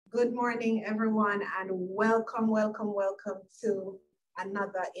Good morning, everyone, and welcome to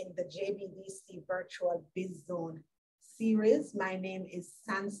another in the JBDC Virtual Biz Zone series. My name is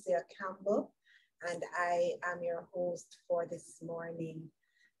Sansia Campbell, and I am your host for this morning.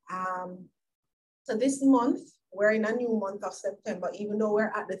 So this month, we're in a new month of September, even though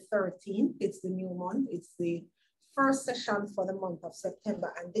we're at the 13th, it's the new month. It's the first session for the month of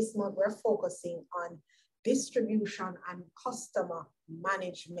September, and this month we're focusing on distribution and customer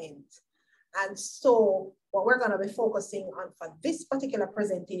management. And so what we're going to be focusing on for this particular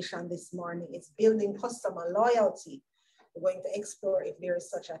presentation this morning is building customer loyalty. We're going to explore if there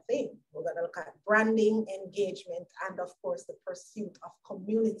is such a thing. We're going to look at branding, engagement, and of course, the pursuit of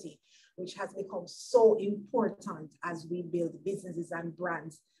community, which has become so important as we build businesses and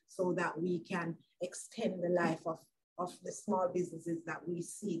brands so that we can extend the life of the small businesses that we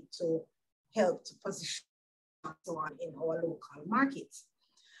seek to help to position and so on in our local markets.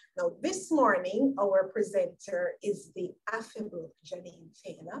 Now, this morning, our presenter is the affable Janine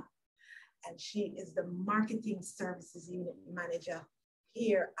Taylor, and she is the Marketing Services Unit Manager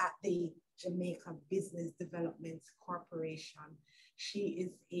here at the Jamaica Business Development Corporation. She is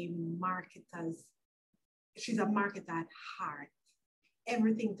she's a marketer at heart.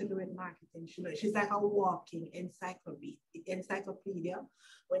 Everything to do with marketing. She's like a walking encyclopedia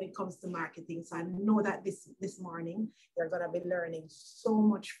when it comes to marketing. So I know that this morning, you're going to be learning so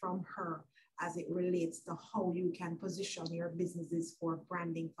much from her as it relates to how you can position your businesses for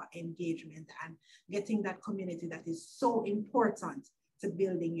branding, for engagement, and getting that community that is so important to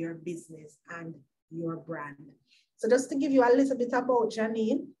building your business and your brand. So just to give you a little bit about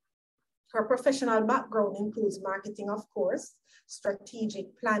Janine, her professional background includes marketing, of course,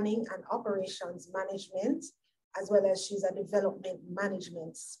 strategic planning and operations management, as well as she's a development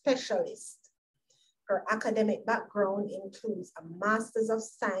management specialist. Her academic background includes a Master's of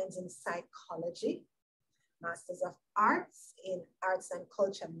Science in Psychology, Master's of Arts in Arts and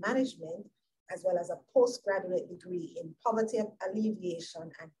Culture Management, as well as a postgraduate degree in Poverty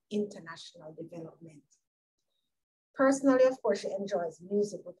Alleviation and International Development. Personally, of course, she enjoys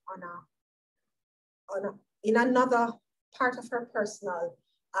music with in another part of her personal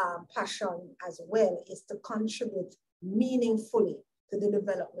passion as well is to contribute meaningfully to the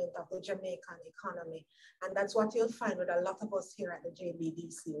development of the Jamaican economy. And that's what you'll find with a lot of us here at the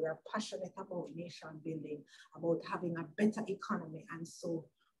JBDC. We are passionate about nation building, about having a better economy. And so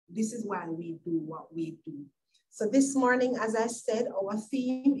this is why we do what we do. So this morning, as I said, our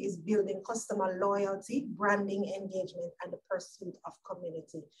theme is building customer loyalty, branding, engagement, and the pursuit of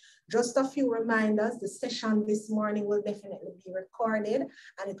community. Just a few reminders, the session this morning will definitely be recorded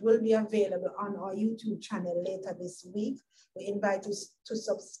and it will be available on our YouTube channel later this week. We invite you to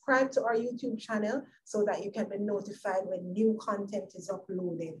subscribe to our YouTube channel so that you can be notified when new content is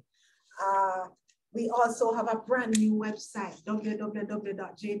uploaded. We also have a brand new website, www.jbdc.net.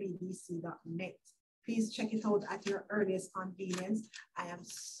 Please check it out at your earliest convenience. I am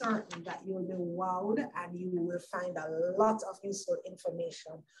certain that you will be wowed and you will find a lot of useful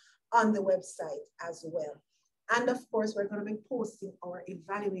information on the website as well. And of course, we're going to be posting our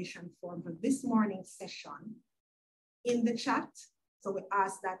evaluation form for this morning's session in the chat. So we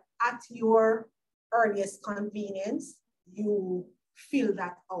ask that at your earliest convenience, you fill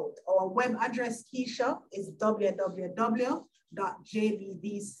that out. Our web address, Keisha, is www.jbdc.net.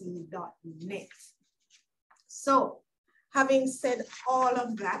 So having said all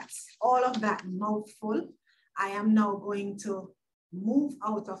of that mouthful, I am now going to move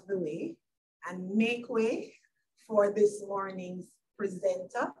out of the way and make way for this morning's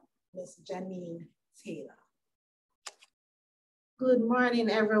presenter, Ms. Janine Taylor. Good morning,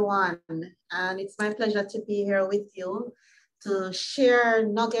 everyone. And it's my pleasure to be here with you to share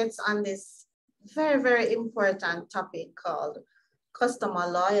nuggets on this very, very important topic called customer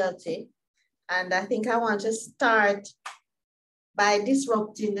loyalty. And I think I want to start by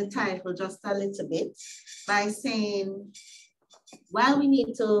disrupting the title just a little bit by saying, while we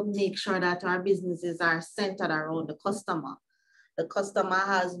need to make sure that our businesses are centered around the customer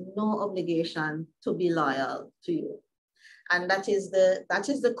has no obligation to be loyal to you. And that is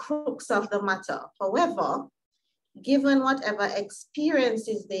the crux of the matter. However, given whatever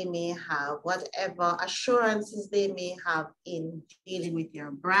experiences they may have, whatever assurances they may have in dealing with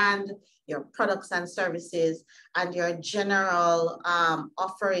your brand, your products and services, and your general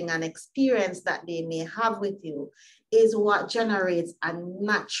offering and experience that they may have with you, is what generates a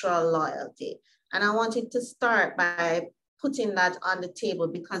natural loyalty. And I wanted to start by putting that on the table,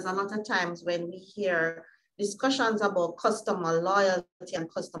 because a lot of times when we hear discussions about customer loyalty and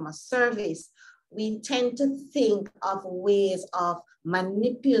customer service, we tend to think of ways of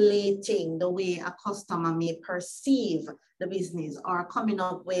manipulating the way a customer may perceive the business, or coming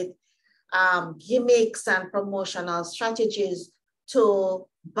up with gimmicks and promotional strategies to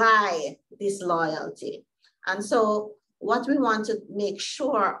buy this loyalty. And so what we want to make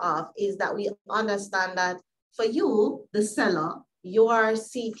sure of is that we understand that for you, the seller, you are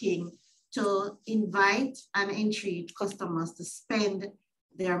seeking to invite and entreat customers to spend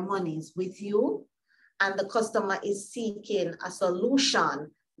their monies with you, and the customer is seeking a solution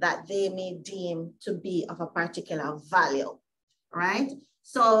that they may deem to be of a particular value, right?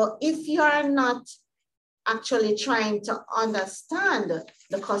 So if you are not actually trying to understand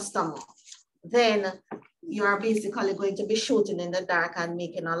the customer, then you're basically going to be shooting in the dark and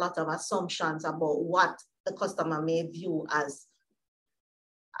making a lot of assumptions about what the customer may view as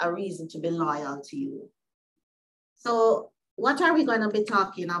a reason to be loyal to you. So what are we going to be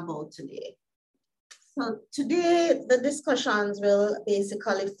talking about today? So today, the discussions will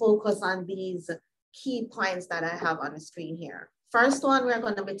basically focus on these key points that I have on the screen here. First one we're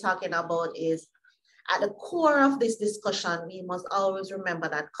going to be talking about is, at the core of this discussion, we must always remember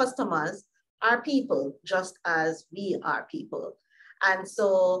that customers are people just as we are people. And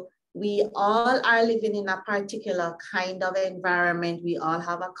so we all are living in a particular kind of environment. We all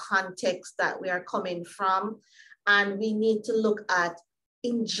have a context that we are coming from, and we need to look at,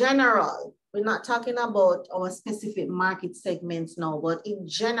 in general, we're not talking about our specific market segments now, but in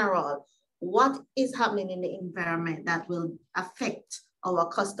general, what is happening in the environment that will affect our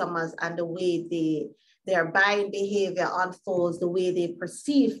customers and the way their buying behavior unfolds, the way they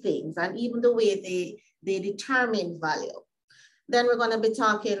perceive things, and even the way they determine value. Then we're going to be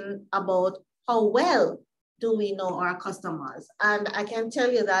talking about how well do we know our customers. And I can tell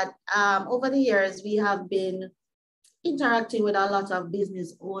you that over the years, we have been interacting with a lot of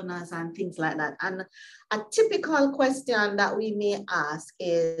business owners and things like that. And a typical question that we may ask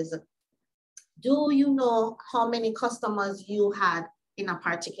is, do you know how many customers you had in a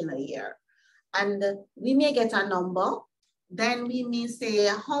particular year? And we may get a number. Then we may say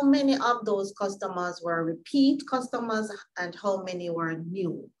how many of those customers were repeat customers and how many were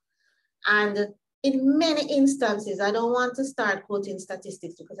new. And in many instances, I don't want to start quoting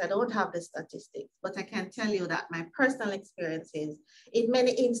statistics because I don't have the statistics, but I can tell you that my personal experience is, in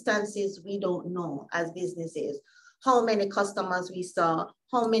many instances, we don't know as businesses how many customers we saw,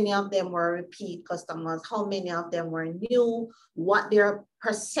 how many of them were repeat customers, how many of them were new, what their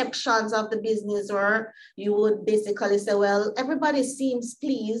perceptions of the business were. You would basically say, well, everybody seems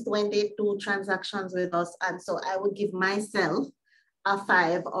pleased when they do transactions with us. And so I would give myself a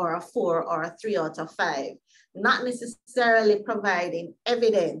 5 or a 4 or a 3 out of 5, not necessarily providing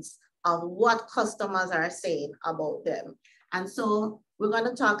evidence of what customers are saying about them. And so we're going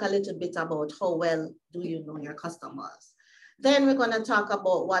to talk a little bit about how well do you know your customers. Then we're going to talk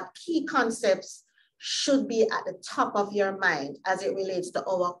about what key concepts should be at the top of your mind as it relates to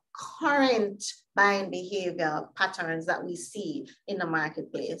our current buying behavior patterns that we see in the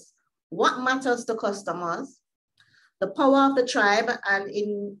marketplace. What matters to customers? The power of the tribe, and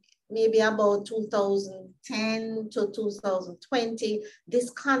in maybe about 2010 to 2020, this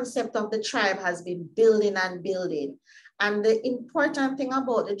concept of the tribe has been building and building. And the important thing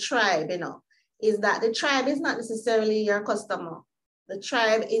about the tribe, is that the tribe is not necessarily your customer. The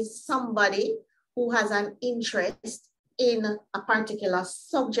tribe is somebody who has an interest in a particular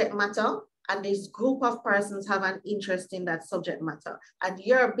subject matter, and this group of persons have an interest in that subject matter. And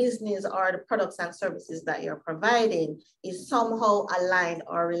your business or the products and services that you're providing is somehow aligned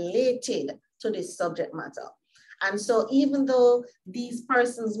or related to this subject matter. And so even though these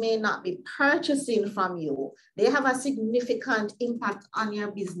persons may not be purchasing from you, they have a significant impact on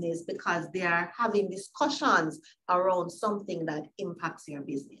your business because they are having discussions around something that impacts your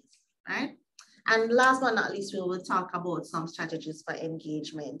business, right? And last but not least, we will talk about some strategies for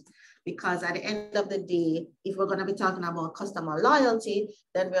engagement, because at the end of the day, if we're going to be talking about customer loyalty,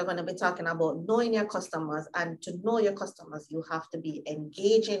 then we're going to be talking about knowing your customers. And to know your customers, you have to be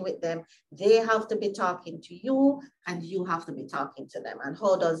engaging with them. They have to be talking to you, and you have to be talking to them. And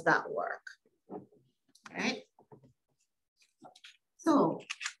how does that work? All right. So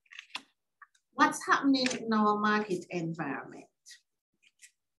what's happening in our market environment?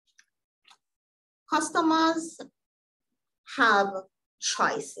 Customers have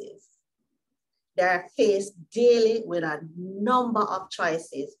choices. They're faced daily with a number of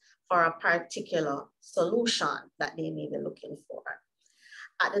choices for a particular solution that they may be looking for.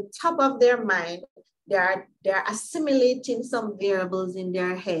 At the top of their mind, they're assimilating some variables in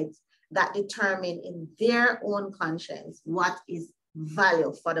their heads that determine in their own conscience what is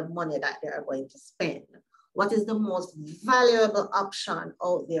value for the money that they are going to spend? What is the most valuable option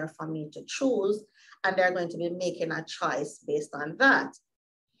out there for me to choose? And they're going to be making a choice based on that.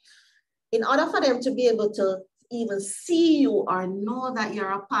 In order for them to be able to even see you or know that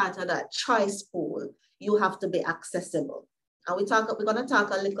you're a part of that choice pool, you have to be accessible. And we're going to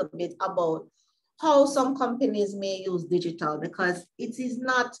talk a little bit about how some companies may use digital, because it is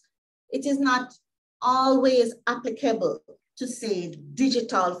not always applicable to say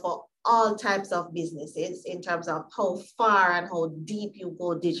digital for all types of businesses in terms of how far and how deep you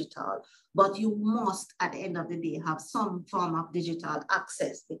go digital. But you must, at the end of the day, have some form of digital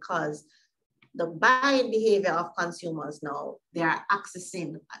access, because the buying behavior of consumers now, they are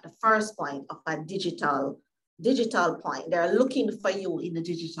accessing at the first point of a digital point. They're looking for you in the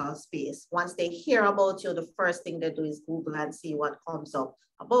digital space. Once they hear about you, the first thing they do is Google and see what comes up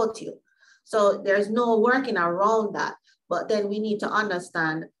about you. So there's no working around that. But then we need to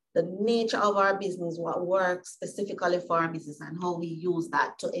understand the nature of our business, what works specifically for our business, and how we use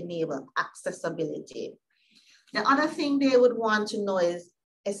that to enable accessibility. The other thing they would want to know is,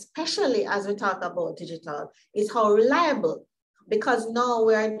 especially as we talk about digital, is how reliable, because now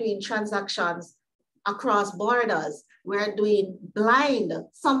we're doing transactions across borders. We're doing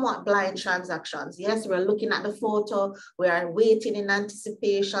somewhat blind transactions. Yes, we're looking at the photo. We are waiting in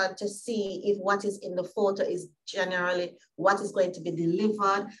anticipation to see if what is in the photo is generally what is going to be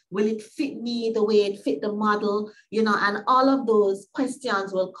delivered. Will it fit me the way it fit the model? You know, and all of those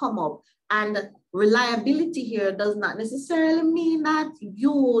questions will come up. And reliability here does not necessarily mean that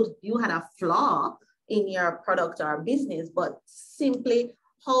you had a flaw in your product or business, but simply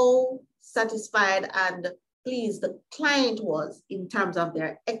how satisfied and pleased the client was in terms of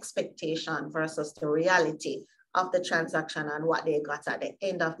their expectation versus the reality of the transaction and what they got at the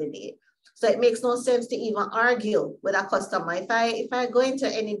end of the day. So it makes no sense to even argue with a customer. If I go into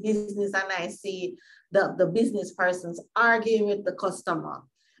any business and I see the business persons arguing with the customer,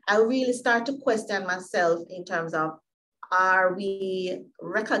 I really start to question myself in terms of, are we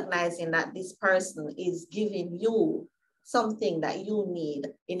recognizing that this person is giving you something that you need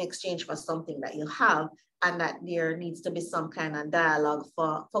in exchange for something that you have, and that there needs to be some kind of dialogue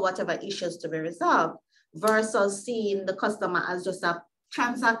for whatever issues to be resolved, versus seeing the customer as just a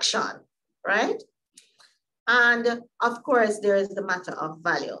transaction, right? And of course, there is the matter of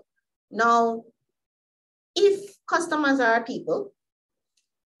value. Now, if customers are people,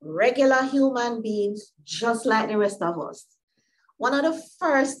 regular human beings, just like the rest of us, one of the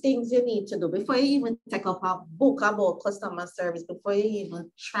first things you need to do before you even take up a book about customer service, before you even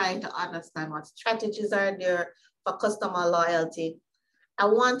try to understand what strategies are there for customer loyalty, I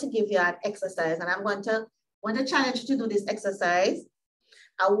want to give you an exercise, and I'm going to challenge you to do this exercise.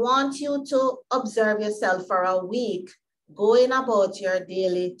 I want you to observe yourself for a week, going about your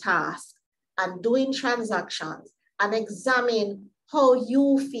daily task and doing transactions, and examine how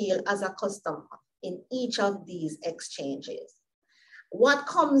you feel as a customer in each of these exchanges. What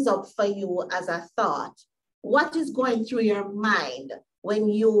comes up for you as a thought? What is going through your mind when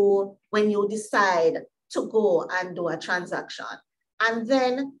you decide to go and do a transaction? And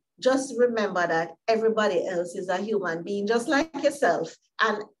then just remember that everybody else is a human being just like yourself,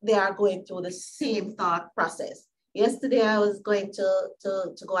 and they are going through the same thought process. Yesterday, I was going to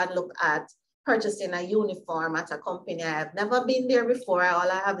go and look at purchasing a uniform at a company. I have never been there before. All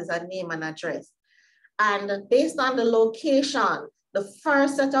I have is a name and address. And based on the location, the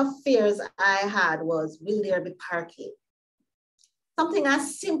first set of fears I had was, will there be parking? Something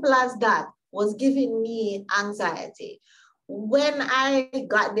as simple as that was giving me anxiety. When I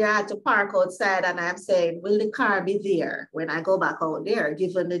got there, I had to park outside, and I'm saying, will the car be there when I go back out there,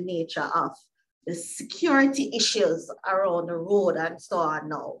 given the nature of the security issues around the road and so on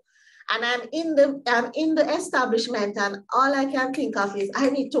now. And I'm in the establishment, and all I can think of is I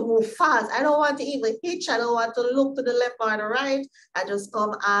need to move fast. I don't want to even hitch. I don't want to look to the left or the right. I just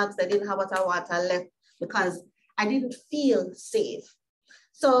come ask. I didn't have what I want. I left because I didn't feel safe.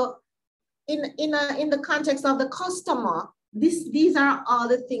 So in the context of the customer, these are all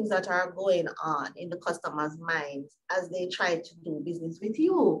the things that are going on in the customer's minds as they try to do business with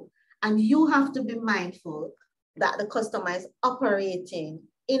you. And you have to be mindful that the customer is operating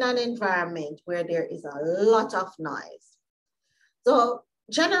in an environment where there is a lot of noise. So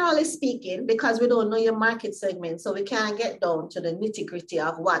generally speaking, because we don't know your market segment, so we can't get down to the nitty-gritty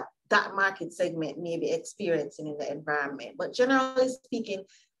of what that market segment may be experiencing in the environment. But generally speaking,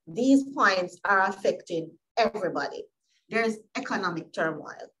 these points are affecting everybody. There's economic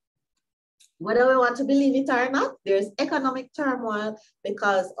turmoil. Whether we want to believe it or not, there's economic turmoil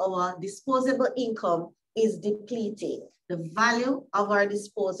because our disposable income is depleting. The value of our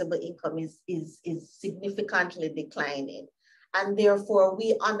disposable income is significantly declining. And therefore,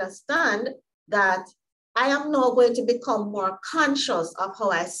 we understand that I am now going to become more conscious of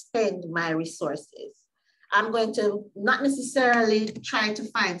how I spend my resources. I'm going to not necessarily try to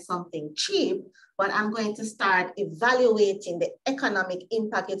find something cheap, but I'm going to start evaluating the economic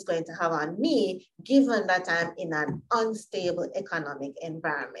impact it's going to have on me, given that I'm in an unstable economic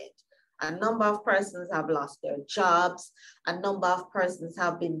environment. A number of persons have lost their jobs. A number of persons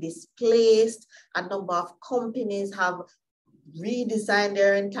have been displaced. A number of companies have redesign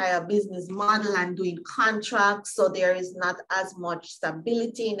their entire business model and doing contracts, so there is not as much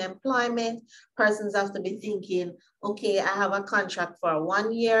stability in employment. Persons have to be thinking, okay, I have a contract for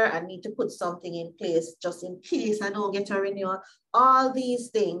 1 year, I need to put something in place just in case I don't get a renewal. All these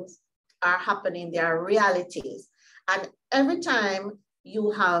things are happening, they are realities. And every time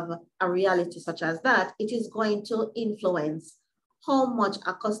you have a reality such as that, it is going to influence how much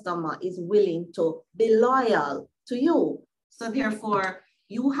a customer is willing to be loyal to you. So therefore,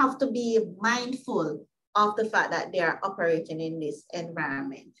 you have to be mindful of the fact that they are operating in this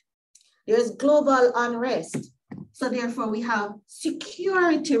environment. There's global unrest. So therefore, we have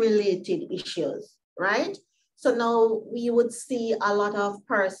security-related issues, right? So now we would see a lot of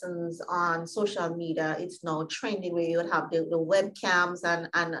persons on social media. It's now trendy where you would have the webcams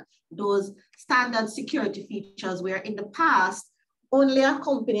and those standard security features where in the past, only a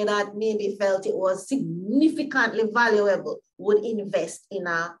company that maybe felt it was significantly valuable would invest in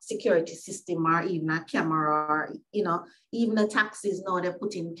a security system or even a camera, or, you know, even the taxis now they're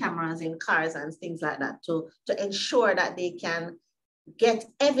putting cameras in cars and things like that to ensure that they can get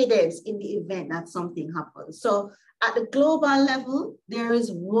evidence in the event that something happens. So at the global level, there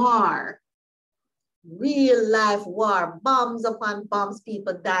is war. Real life war, bombs upon bombs,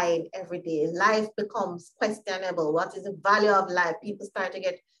 people dying every day. Life becomes questionable. What is the value of life? People start to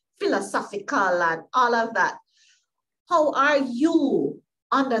get philosophical and all of that. How are you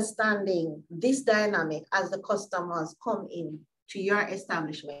understanding this dynamic as the customers come in to your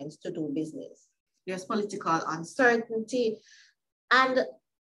establishments to do business? There's political uncertainty and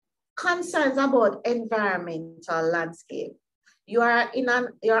concerns about environmental landscape. You're on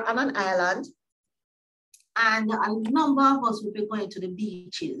an island, and a number of us will be going to the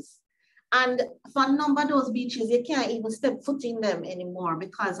beaches. And for a number of those beaches, you can't even step foot in them anymore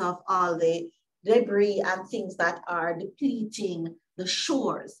because of all the debris and things that are depleting the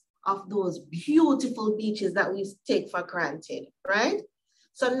shores of those beautiful beaches that we take for granted, right?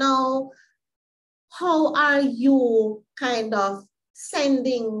 So now, how are you kind of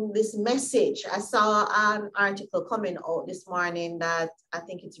sending this message? I saw an article coming out this morning that I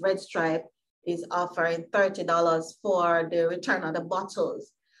think it's Red Stripe is offering $30 for the return of the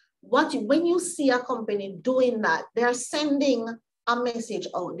bottles. When you see a company doing that, they're sending a message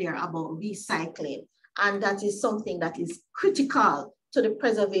out there about recycling. And that is something that is critical to the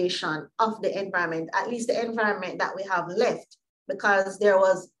preservation of the environment, at least the environment that we have left, because there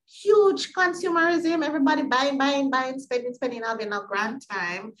was huge consumerism, everybody buying, spending, having a grand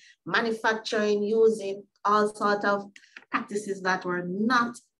time, manufacturing, using all sorts of practices that were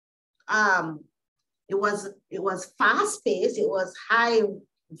not it was fast-paced, it was high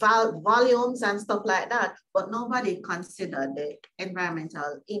volumes and stuff like that, but nobody considered the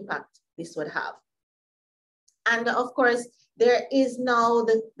environmental impact this would have. And of course, there is now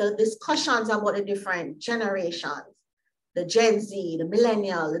the discussions about the different generations, the Gen Z, the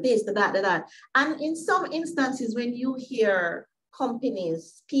millennial, the this, the that, the that. And in some instances, when you hear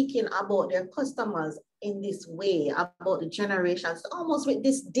companies speaking about their customers in this way, about the generations, almost with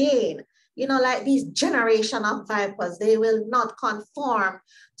disdain, you know, like these generation of vipers, they will not conform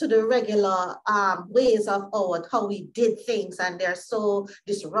to the regular ways of how we did things, and they're so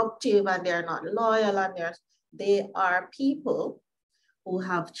disruptive and they're not loyal, and they are people who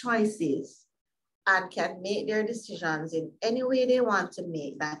have choices and can make their decisions in any way they want to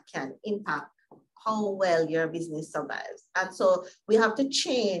make that can impact how well your business survives. And so we have to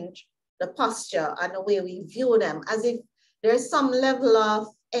change the posture and the way we view them, as if there's some level of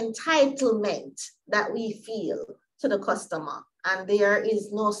entitlement that we feel to the customer, and there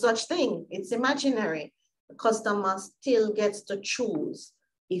is no such thing. It's imaginary. The customer still gets to choose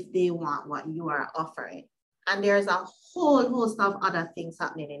if they want what you are offering. And there's a whole host of other things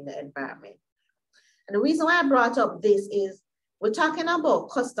happening in the environment. And the reason why I brought up this is we're talking about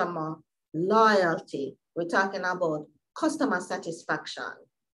customer loyalty. We're talking about customer satisfaction.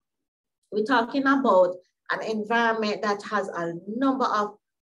 We're talking about an environment that has a number of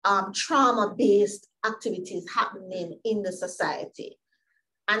trauma-based activities happening in the society.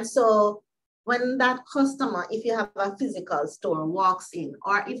 And so when that customer, if you have a physical store, walks in,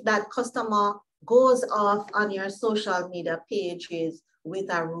 or if that customer goes off on your social media pages with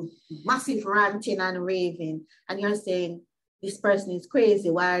a massive ranting and raving, and you're saying, this person is crazy,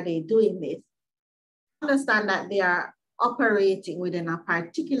 why are they doing this? Understand that they are operating within a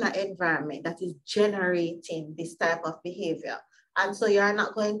particular environment that is generating this type of behavior. And so you're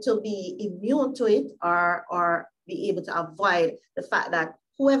not going to be immune to it or be able to avoid the fact that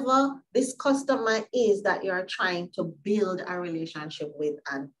whoever this customer is that you're trying to build a relationship with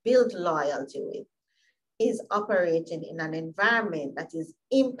and build loyalty with is operating in an environment that is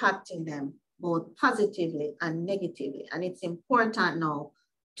impacting them both positively and negatively. And it's important now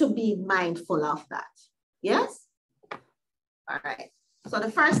to be mindful of that. Yes? All right. So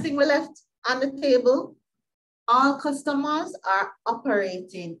the first thing we left on the table, all customers are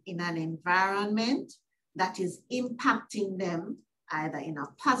operating in an environment that is impacting them either in a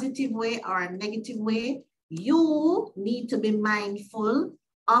positive way or a negative way. You need to be mindful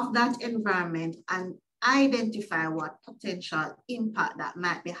of that environment and identify what potential impact that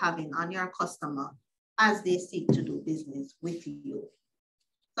might be having on your customer as they seek to do business with you.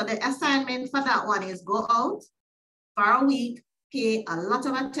 So the assignment for that one is go out for a week, pay a lot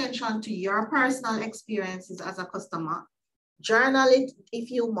of attention to your personal experiences as a customer, journal it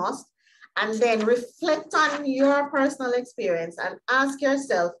if you must, and then reflect on your personal experience and ask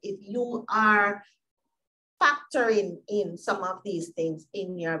yourself if you are factoring in some of these things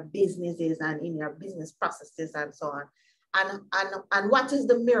in your businesses and in your business processes and so on. And what is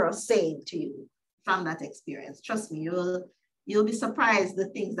the mirror saying to you from that experience? Trust me, you'll be surprised the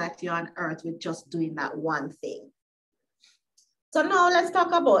things that you unearth with just doing that one thing. So now let's talk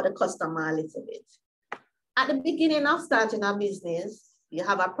about the customer a little bit. At the beginning of starting a business, you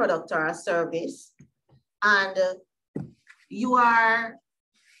have a product or a service, and you are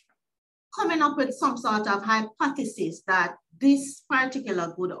coming up with some sort of hypothesis that this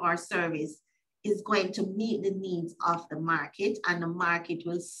particular good or service is going to meet the needs of the market, and the market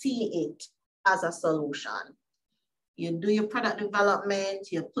will see it as a solution. You do your product development,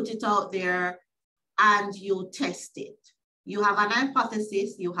 you put it out there, and you test it. You have an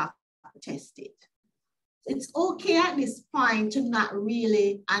hypothesis, you have to test it. It's okay at this point to not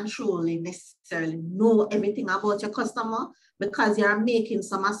really and truly necessarily know everything about your customer because you're making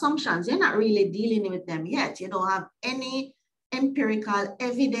some assumptions. You're not really dealing with them yet. You don't have any empirical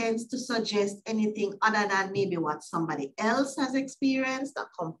evidence to suggest anything other than maybe what somebody else has experienced, a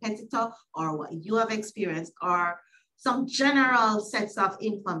competitor, or what you have experienced, or some general sets of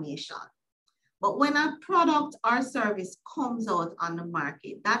information. But when a product or service comes out on the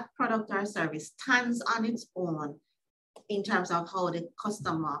market, that product or service stands on its own in terms of how the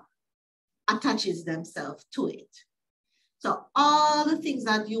customer attaches themselves to it. So all the things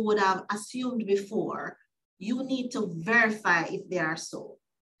that you would have assumed before, you need to verify if they are so.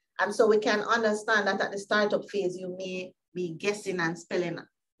 And so we can understand that at the startup phase, you may be guessing and spelling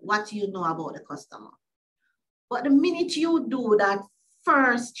what you know about the customer. But the minute you do that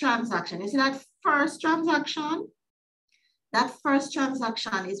first transaction, you see that first transaction? That first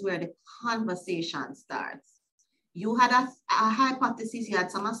transaction is where the conversation starts. You had a hypothesis, you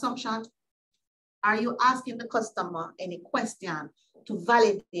had some assumptions. Are you asking the customer any question to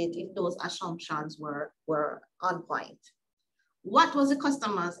validate if those assumptions were on point? What was the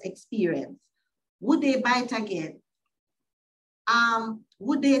customer's experience? Would they buy it again?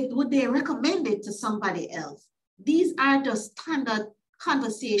 Would they recommend it to somebody else? These are the standard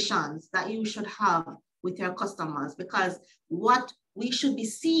conversations that you should have with your customers, because what we should be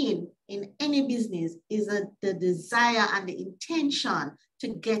seeing in any business is the desire and the intention to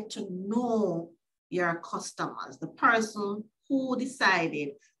get to know your customers, the person who decided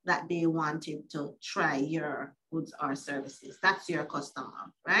that they wanted to try your goods or services. That's your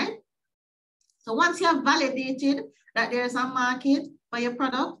customer, right? So once you have validated that there's a market for your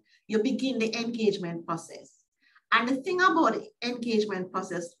product, you begin the engagement process. And the thing about the engagement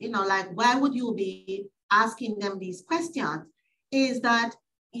process, like why would you be asking them these questions, is that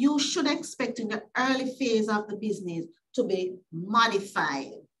you should expect in the early phase of the business to be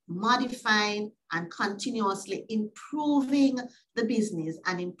modifying and continuously improving the business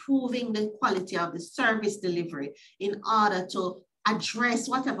and improving the quality of the service delivery in order to address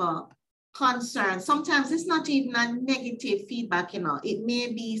whatever concern. Sometimes it's not even a negative feedback, it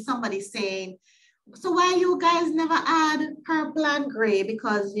may be somebody saying, so why you guys never add purple and gray?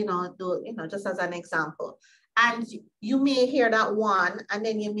 Because, just as an example, and you may hear that one, and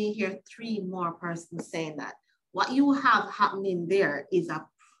then you may hear 3 more persons saying that. What you have happening there is a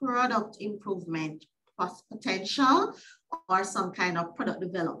product improvement potential or some kind of product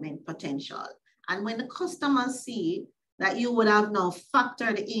development potential. And when the customers see that you would have now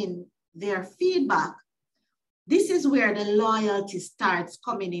factored in their feedback, this is where the loyalty starts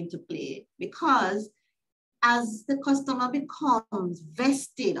coming into play, because as the customer becomes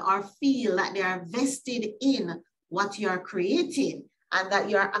vested or feel that they are vested in what you're creating and that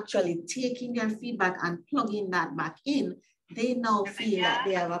you're actually taking their feedback and plugging that back in, they now feel that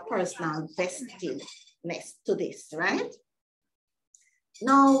they have a personal vestedness to this, right?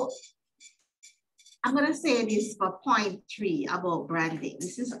 Now, I'm going to say this for point 3 about branding.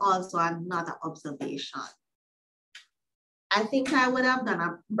 This is also another observation. I think I would have done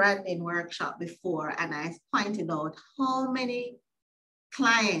a branding workshop before, and I pointed out how many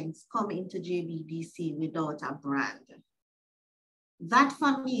clients come into JBDC without a brand. That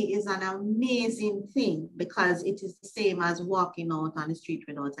for me is an amazing thing, because it is the same as walking out on the street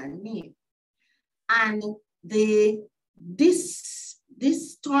without a name. And the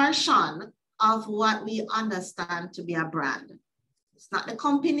distortion of what we understand to be a brand. It's not the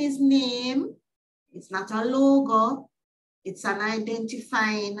company's name, it's not a logo, it's an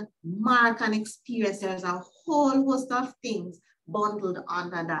identifying mark and experience. There's a whole host of things bundled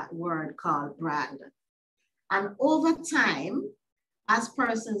under that word called brand. And over time, as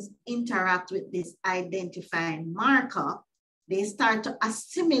persons interact with this identifying marker, they start to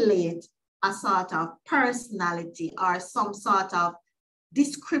assimilate a sort of personality or some sort of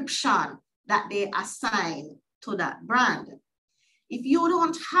description that they assign to that brand. If you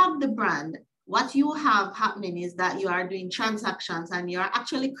don't have the brand, what you have happening is that you are doing transactions and you're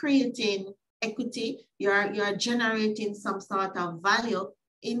actually creating equity, you're generating some sort of value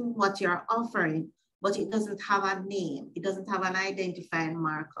in what you're offering, but it doesn't have a name, it doesn't have an identifying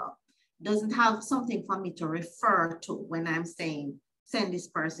marker, it doesn't have something for me to refer to when I'm saying, send this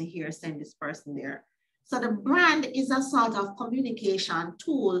person here, send this person there. So the brand is a sort of communication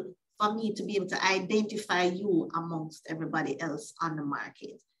tool for me to be able to identify you amongst everybody else on the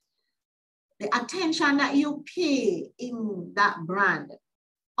market. The attention that you pay in that brand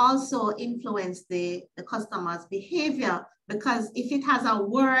also influence the customer's behavior, because if it has a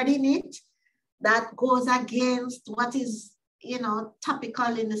word in it that goes against what is, you know,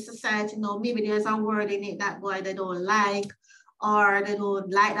 topical in the society, you know, maybe there's a word in it that boy they don't like, or they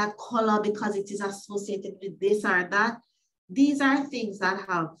don't like that color because it is associated with this or that. These are things that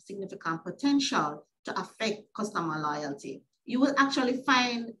have significant potential to affect customer loyalty. You will actually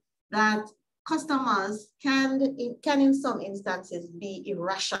find that customers can in some instances be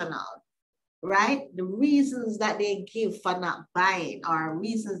irrational, right? The reasons that they give for not buying or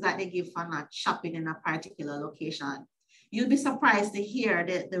reasons that they give for not shopping in a particular location. You'll be surprised to hear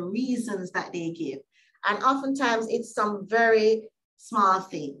the reasons that they give. And oftentimes it's some very small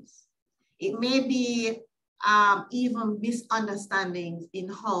things. It may be even misunderstandings in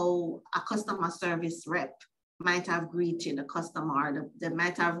how a customer service rep might have greeted the customer, or they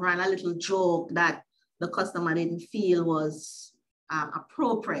might have run a little joke that the customer didn't feel was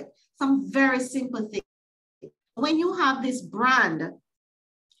appropriate. Some very simple things. When you have this brand,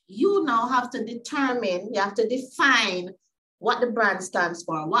 you now have to determine, you have to define what the brand stands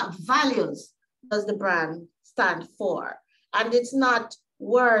for, what values does the brand stand for. And it's not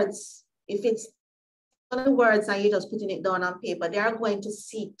words. If it's the words and you're just putting it down on paper, they are going to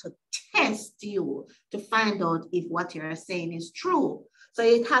seek to test you to find out if what you're saying is true. So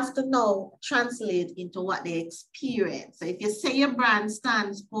it has to now translate into what they experience. So if you say your brand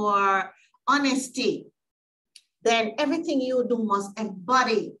stands for honesty, then everything you do must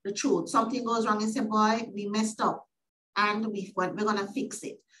embody the truth. Something goes wrong and say, boy, we messed up and we're gonna fix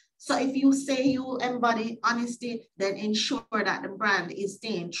it. So if you say you embody honesty, then ensure that the brand is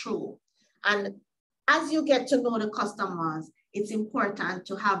staying true. And as you get to know the customers, it's important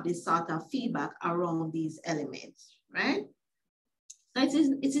to have this sort of feedback around these elements, right? So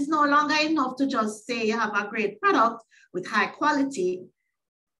it is no longer enough to just say you have a great product with high quality.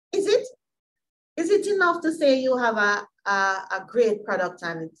 Is it? Is it enough to say you have a great product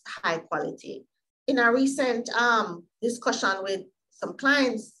and it's high quality? In a recent discussion with some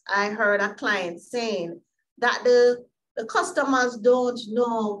clients, I heard a client saying that the customers don't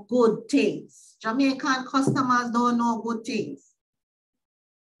know good things. Jamaican customers don't know good things.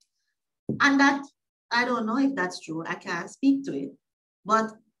 And that, I don't know if that's true, I can't speak to it.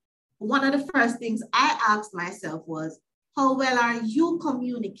 But one of the first things I asked myself was, how well are you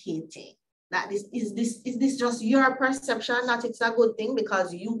communicating? That is this just your perception that it's a good thing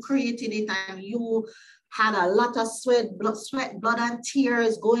because you created it and you had a lot of sweat, blood and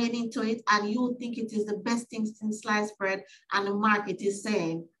tears going into it, and you think it is the best thing since sliced bread, and the market is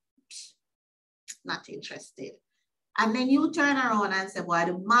saying, not interested. And then you turn around and say, well,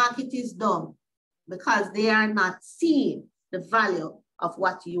 the market is dumb because they are not seeing the value of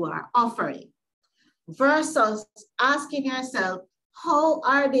what you are offering. Versus asking yourself, how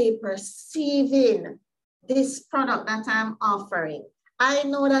are they perceiving this product that I'm offering? I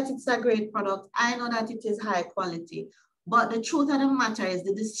know that it's a great product. I know that it is high quality. But the truth of the matter is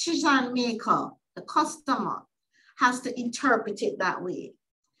the decision maker, the customer, has to interpret it that way.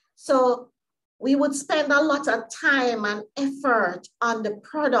 So we would spend a lot of time and effort on the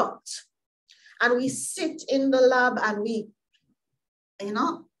product. And we sit in the lab and we,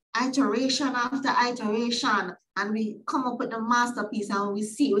 iteration after iteration, and we come up with the masterpiece and we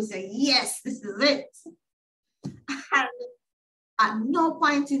say, yes, this is it. And at no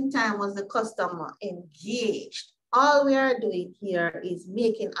point in time was the customer engaged. All we are doing here is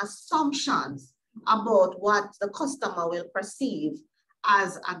making assumptions about what the customer will perceive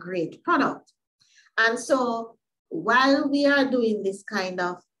as a great product. And so while we are doing this kind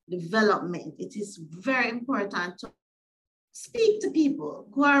of development, it is very important to speak to people,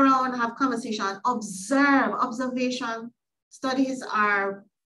 go around, have conversation, observe. Observation studies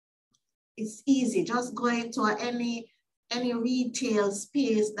it's easy. Just go into any retail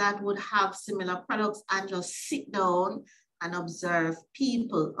space that would have similar products and just sit down and observe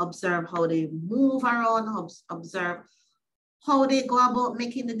people, observe how they move around, observe how they go about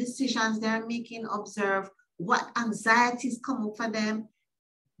making the decisions they're making, observe what anxieties come up for them.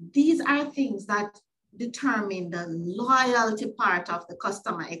 These are things that determine the loyalty part of the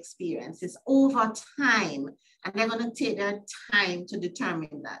customer experience. It's over time, and they're going to take their time to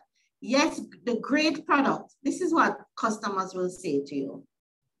determine that. Yes, the great product, this is what customers will say to you.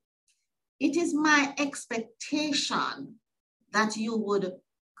 It is my expectation that you would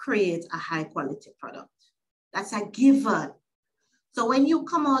create a high quality product. That's a given. So when you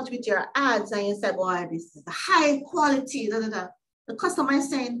come out with your ads and you say, boy, this is the high quality, the customer is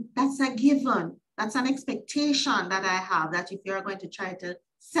saying, that's a given. That's an expectation that I have, that if you're going to try to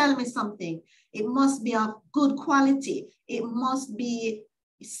sell me something, it must be of good quality. It must be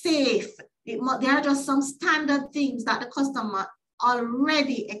safe. There are just some standard things that the customer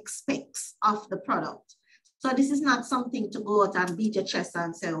already expects of the product. So this is not something to go out and beat your chest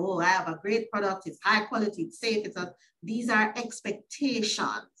and say, oh, I have a great product, it's high quality, it's safe. These are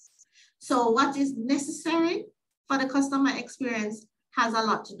expectations. So what is necessary for the customer experience has a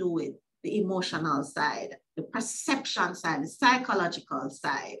lot to do with the emotional side, the perception side, the psychological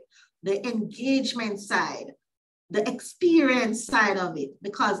side, the engagement side, the experience side of it,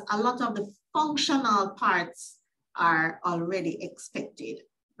 because a lot of the functional parts are already expected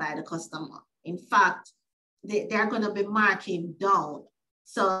by the customer. In fact, they're going to be marking down.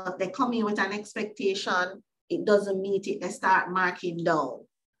 So if they come in with an expectation, it doesn't meet it, they start marking down,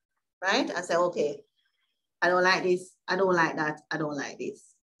 right? I say, okay, I don't like this, I don't like that, I don't like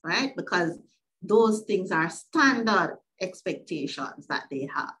this, right? Because those things are standard expectations that they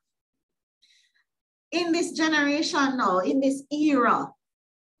have. In this generation now, in this era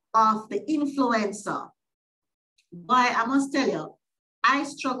of the influencer, boy, I must tell you, I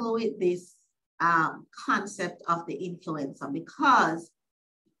struggle with this concept of the influencer, because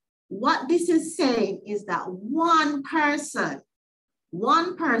what this is saying is that one person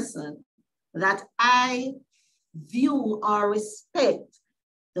that I view or respect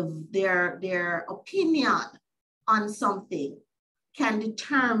their opinion on something can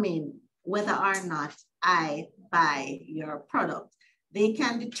determine whether or not I buy your product. They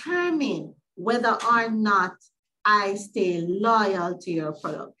can determine whether or not I stay loyal to your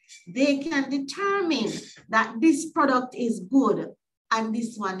product. They can determine that this product is good and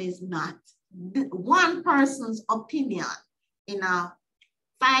this one is not. One person's opinion in a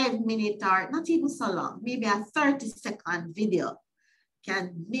 5-minute or not even so long, maybe a 30-second video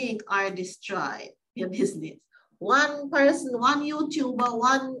can make or destroy your business. One person, one YouTuber,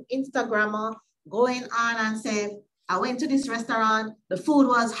 one Instagrammer going on and say, I went to this restaurant, the food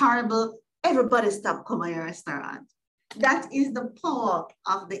was horrible, everybody stopped coming to your restaurant. That is the power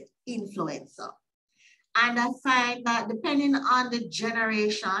of the influencer. And I find that depending on the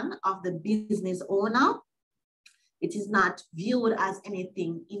generation of the business owner, it is not viewed as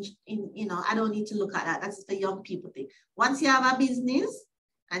anything, I don't need to look at that. That's the young people thing. Once you have a business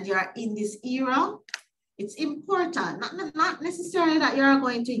and you're in this era, it's important, not necessarily that you're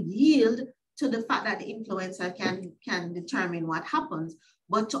going to yield to the fact that the influencer can determine what happens,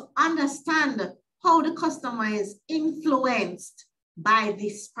 but to understand how the customer is influenced by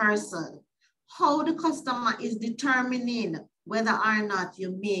this person, how the customer is determining whether or not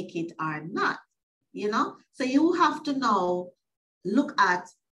you make it or not, So you have to now look at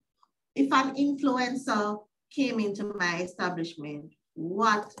if an influencer came into my establishment,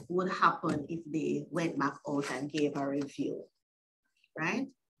 what would happen if they went back out and gave a review, right?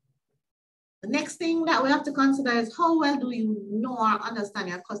 The next thing that we have to consider is how well do you know or understand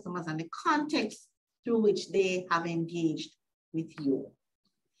your customers and the context through which they have engaged with you.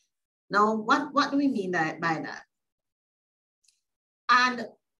 Now, what do we mean by that? And,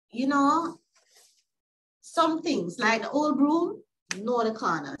 you know, some things like the old broom, know the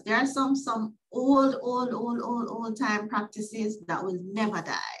corners. There are some old time practices that will never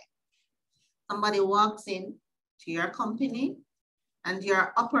die. Somebody walks in to your company and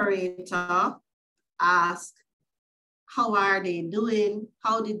your operator asks, how are they doing?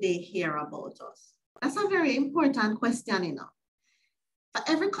 How did they hear about us? That's a very important question, you know. For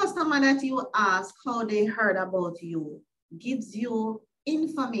every customer that you ask how they heard about you, gives you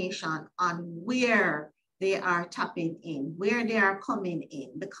information on where they are tapping in, where they are coming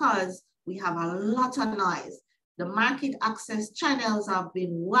in, because we have a lot of noise. The market access channels have been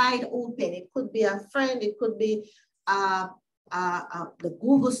wide open. It could be a friend, it could be the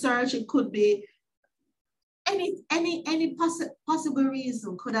Google search, it could be any possible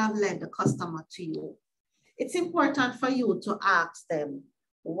reason could have led the customer to you. It's important for you to ask them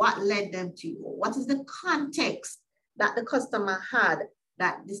what led them to you. What is the context that the customer had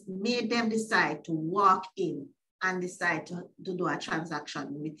that this made them decide to walk in and decide to do a transaction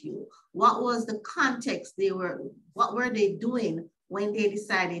with you? What was the context what were they doing when they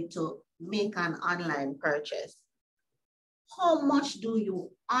decided to make an online purchase? How much do you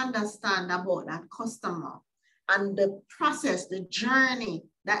understand about that customer and the process, the journey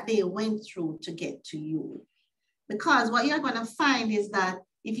that they went through to get to you? Because what you're going to find is that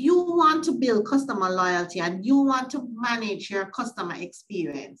if you want to build customer loyalty and you want to manage your customer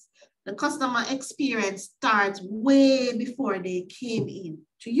experience, the customer experience starts way before they came in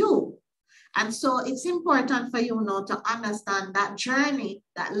to you. And so it's important for you now to understand that journey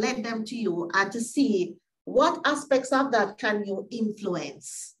that led them to you and to see what aspects of that can you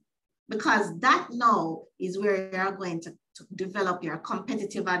influence. Because that now is where you're going to develop your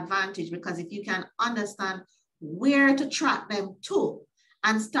competitive advantage, because if you can understand where to track them to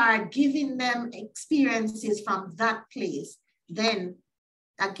and start giving them experiences from that place, then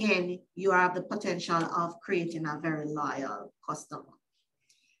again, you have the potential of creating a very loyal customer.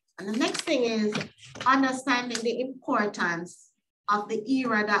 And the next thing is understanding the importance of the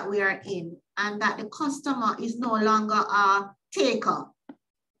era that we are in and that the customer is no longer a taker.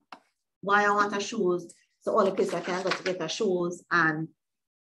 Why I want a shoes, it's the only place I can go to get a shoes, and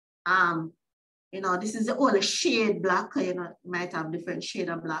you know, this is the only shade black, you know, it might have different shade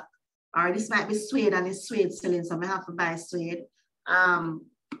of black, or this might be suede and it's suede selling, so I have to buy suede.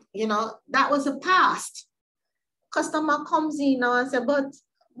 You know, that was the past. Customer comes in now and say,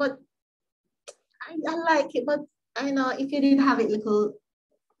 but I like it, but I know if you didn't have it a little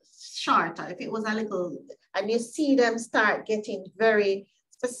shorter, if it was a little, and you see them start getting very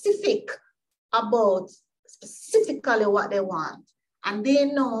specific about specifically what they want. And they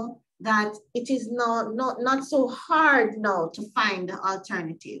know that it is not so hard now to find the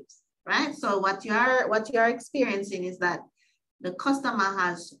alternatives, right? So what you're experiencing is that the customer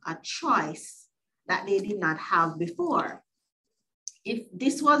has a choice that they did not have before. If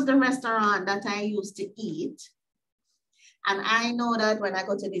this was the restaurant that I used to eat, and I know that when I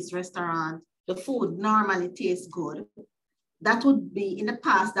go to this restaurant, the food normally tastes good, that would be, in the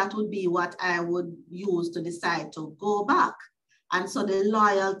past, that would be what I would use to decide to go back. And so the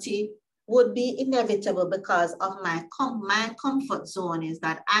loyalty would be inevitable because of my comfort zone is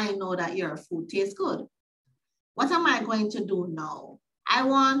that I know that your food tastes good. What am I going to do now? I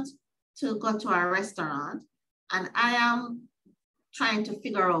want to go to a restaurant and I am trying to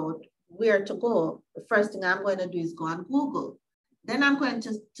figure out where to go. The first thing I'm going to do is go on Google. Then I'm going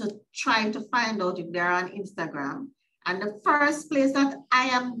to try to find out if they're on Instagram. And the first place that I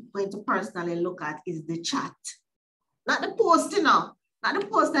am going to personally look at is the chat. Not the post, you know, not the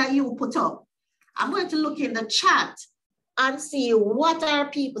post that you put up. I'm going to look in the chat and see what are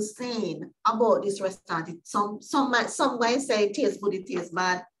people saying about this restaurant. Some might say it tastes good, it tastes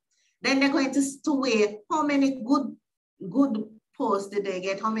bad. Then they're going to weigh how many good posts did they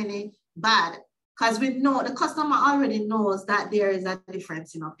get, how many bad. Because we know, the customer already knows that there is a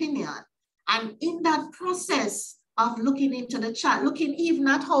difference in opinion. And in that process of looking into the chat, looking even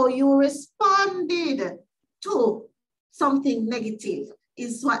at how you responded to something negative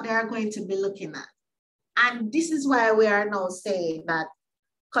is what they are going to be looking at. And this is why we are now saying that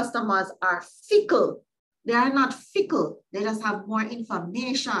customers are fickle. They are not fickle. They just have more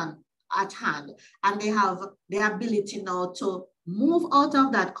information at hand. And they have the ability now to move out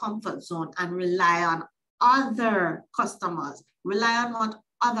of that comfort zone and rely on other customers, rely on what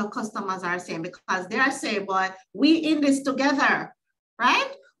other customers are saying, because they are saying, boy, we in this together,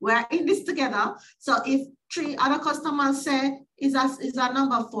 right? We're in this together. So if 3 other customers say is a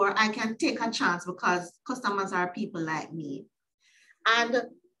number 4, I can take a chance because customers are people like me. And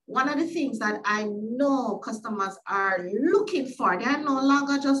one of the things that I know customers are looking for, they're no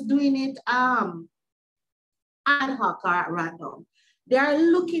longer just doing it ad hoc or at random. They are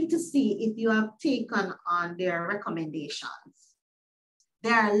looking to see if you have taken on their recommendations.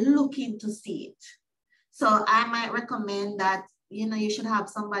 They are looking to see it. So I might recommend that, you know, you should have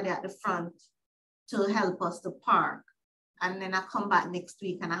somebody at the front to help us to park. And then I come back next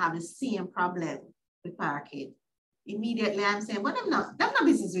week and I have the same problem with parking. Immediately I'm saying, well, that's not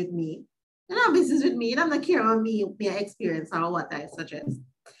business with me. They're not business with me. They don't care about me, my experience or what I suggest.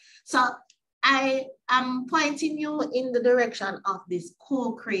 So I am pointing you in the direction of this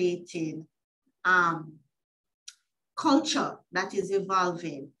co-creating culture that is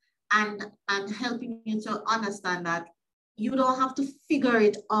evolving and helping you to understand that you don't have to figure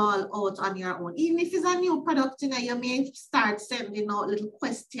it all out on your own. Even if it's a new product, you know, you may start sending out little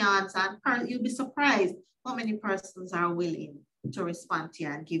questions and you'll be surprised how many persons are willing to respond to you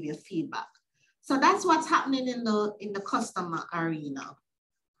and give you feedback. So that's what's happening in the customer arena.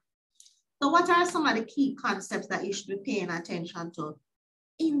 So what are some of the key concepts that you should be paying attention to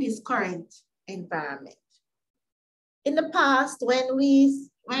in this current environment? In the past, when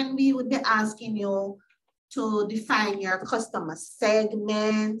we would be asking you to define your customer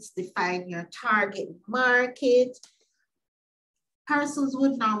segments, define your target market, persons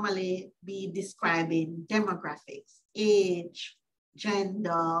would normally be describing demographics, age,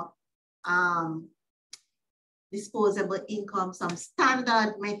 gender, disposable income, some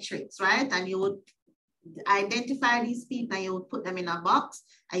standard metrics, right? And you would identify these people and you would put them in a box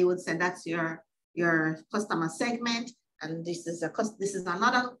and you would say that's your customer segment, and this is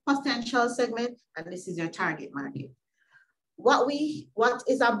another potential segment, and this is your target market. What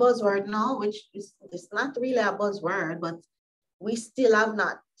is a buzzword now, which is not really a buzzword, but we still have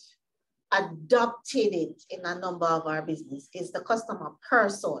not adopted it in a number of our business, is the customer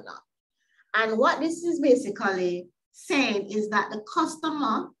persona. And what this is basically saying is that the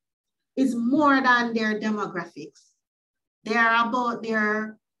customer is more than their demographics. They're about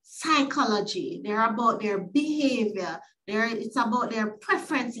their psychology, they're about their behavior, it's about their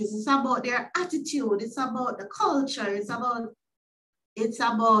preferences, it's about their attitude, it's about the culture, it's about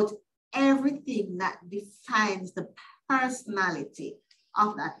everything that defines the personality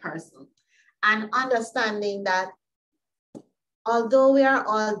of that person. And understanding that although we are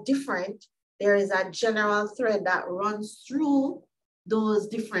all different, there is a general thread that runs through those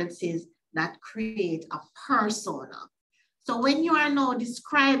differences that create a persona. So when you are now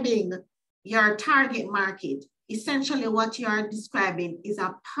describing your target market, essentially what you are describing is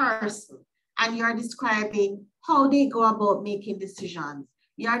a person, and you're describing how they go about making decisions.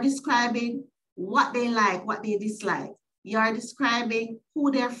 You're describing what they like, what they dislike. You're describing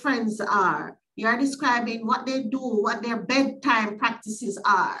who their friends are. You're describing what they do, what their bedtime practices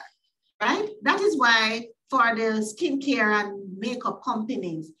are, right? That is why for the skincare and makeup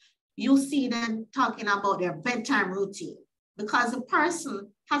companies, you see them talking about their bedtime routine, because the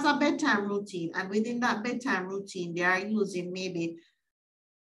person has a bedtime routine, and within that bedtime routine, they are using maybe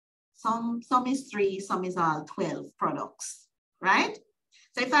some is 3, some is all 12 products, right?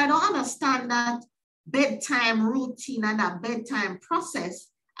 So if I don't understand that bedtime routine and that bedtime process,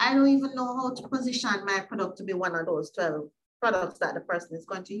 I don't even know how to position my product to be one of those 12 products that the person is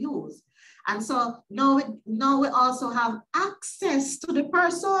going to use. And so now we also have access to the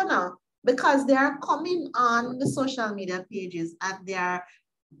persona, because they are coming on the social media pages and they are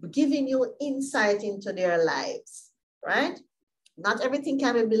giving you insight into their lives, right? Not everything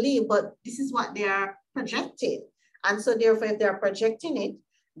can be believed, but this is what they are projecting. And so therefore, if they're projecting it,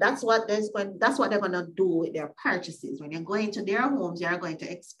 that's what they're going to do with their purchases. When you're going to their homes, you're going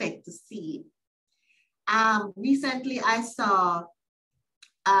to expect to see. Recently, I saw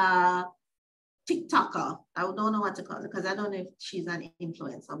a TikToker. I don't know what to call it because I don't know if she's an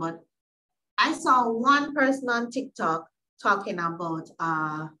influencer, but I saw one person on TikTok talking about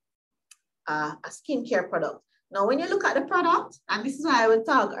a skincare product. Now, when you look at the product, and this is why I would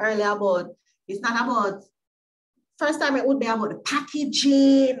talk earlier about, it's not about, first time it would be about the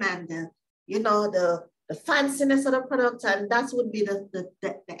packaging and the fanciness of the product, and that would be the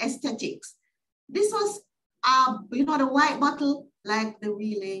aesthetics. This was, the white bottle, like the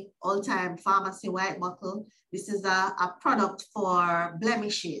really all-time pharmacy white bottle. This is a product for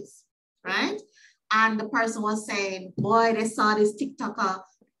blemishes, right? and the person was saying, boy, they saw this TikToker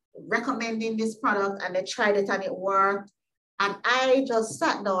recommending this product and they tried it and it worked. And I just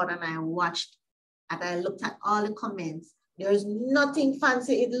sat down and I watched and I looked at all the comments. There's nothing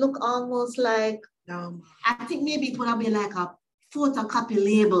fancy. It looked almost like, I think maybe it would have been like a photocopy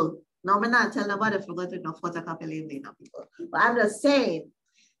label. Now, I'm not telling nobody if we're going to do no photocopy label, people. But I'm just saying,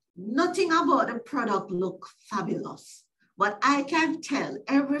 nothing about the product look fabulous. But I can tell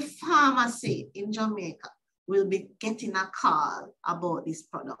every pharmacy in Jamaica will be getting a call about this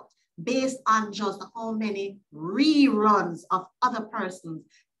product based on just how many reruns of other persons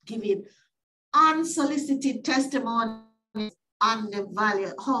giving unsolicited testimonies on the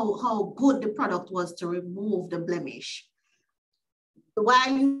value, how good the product was to remove the blemish.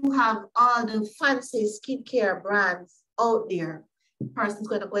 While you have all the fancy skincare brands out there, the person's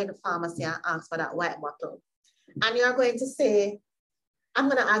going to go in the pharmacy and ask for that white bottle. And you're going to say, I'm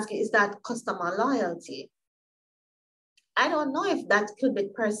going to ask you, is that customer loyalty? I don't know if that could be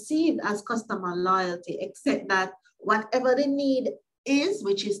perceived as customer loyalty, except that whatever the need is,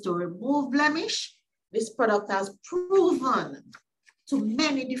 which is to remove blemish, this product has proven to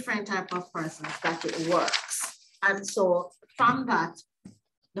many different types of persons that it works. And so from that,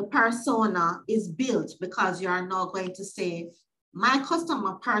 the persona is built because you are now going to say, my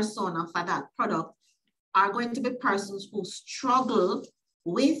customer persona for that product are going to be persons who struggle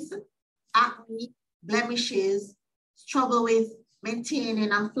with acne, blemishes, struggle with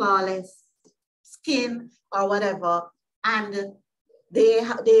maintaining a flawless skin or whatever. And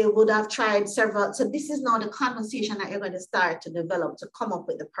they would have tried several. So this is now the conversation that you're going to start to develop to come up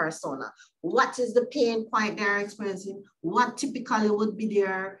with the persona. What is the pain point they're experiencing? What typically would be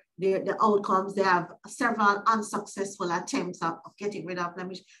the outcomes? They have several unsuccessful attempts of getting rid of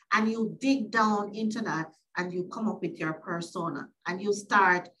blemish. And you dig down into that and you come up with your persona and you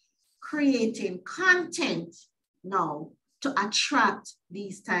start creating content now to attract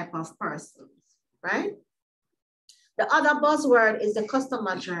these type of persons, right? The other buzzword is the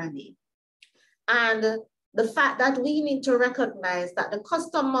customer journey. And the fact that we need to recognize that the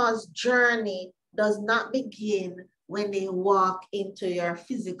customer's journey does not begin when they walk into your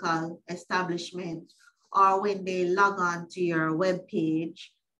physical establishment or when they log on to your web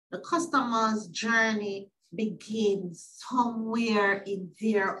page. The customer's journey begins somewhere in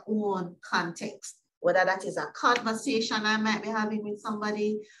their own context, whether that is a conversation I might be having with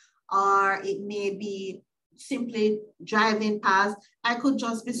somebody, or it may be simply driving past. I could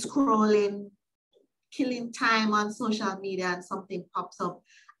just be scrolling, killing time on social media, and something pops up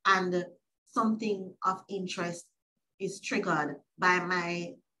and something of interest is triggered by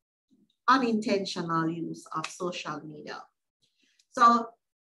my unintentional use of social media. So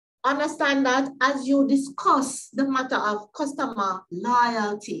understand that as you discuss the matter of customer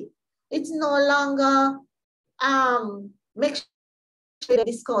loyalty, it's no longer make sure the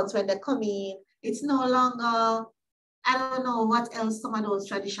discounts when they come in. It's no longer, I don't know what else some of those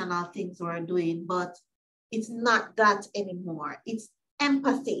traditional things were doing, but it's not that anymore. It's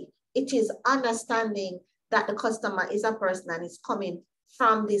empathy. It is understanding that the customer is a person and is coming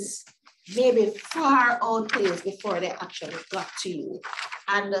from this maybe far out place before they actually got to you.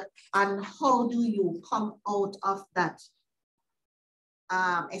 And how do you come out of that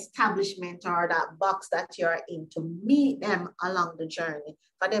establishment or that box that you're in to meet them along the journey,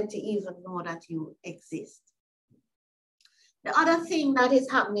 for them to even know that you exist. The other thing that is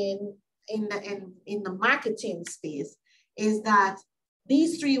happening in the marketing space is that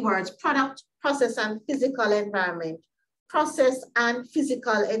these three words, product, process, and physical environment, process and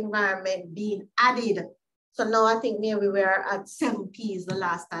physical environment being added. So now I think maybe we're at 7 P's the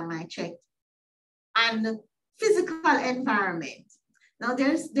last time I checked. And physical environment. Now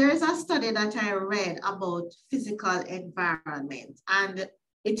there's a study that I read about physical environment, and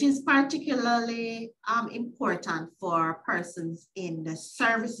it is particularly important for persons in the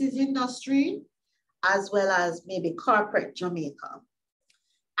services industry, as well as maybe corporate Jamaica.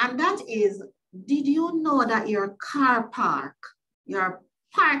 And that is, did you know that your car park, your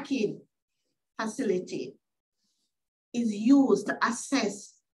parking facility is used to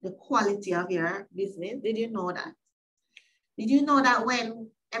assess the quality of your business? Did you know that? Did you know that when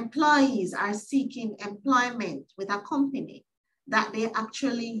employees are seeking employment with a company, that they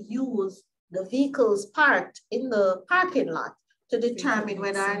actually use the vehicles parked in the parking lot to determine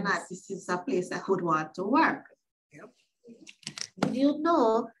whether or not this is a place I would want to work? Yep. Did you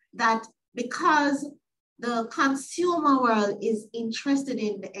know that because the consumer world is interested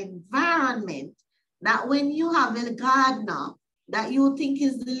in the environment, that when you have a gardener that you think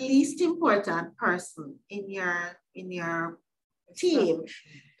is the least important person in your team,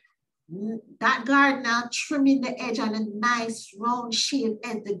 that gardener trimming the edge on a nice round shaped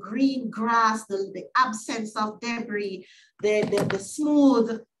edge, the green grass, the absence of debris, the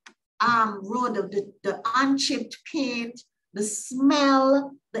smooth road of the unchipped paint, the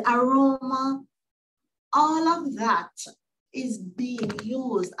smell, the aroma, all of that is being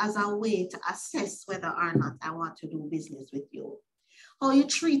used as a way to assess whether or not I want to do business with you. How you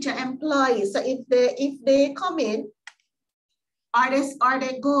treat your employees. So if they come in, or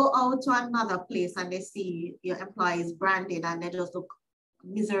they go out to another place and they see your employees branded and they just look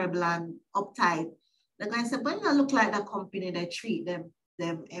miserable and uptight, they're going to say, but you look like the company they treat them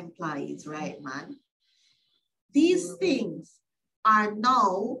employees, right, man? These things are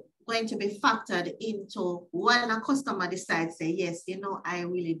now going to be factored into when a customer decides, say, yes, you know, I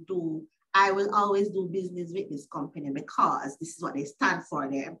will always do business with this company because this is what they stand for.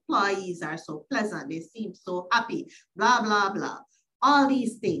 Their employees are so pleasant. They seem so happy, blah, blah, blah. All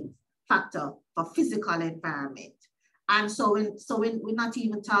these things factor for physical environment. And so we're not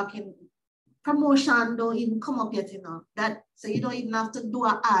even talking promotion, don't even come up yet, you know, so you don't even have to do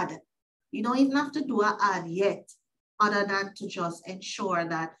an ad. You don't even have to do an ad yet, other than to just ensure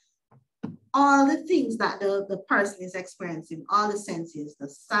that all the things that the person is experiencing, all the senses, the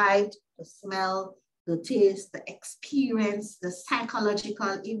sight, the smell, the taste, the experience, the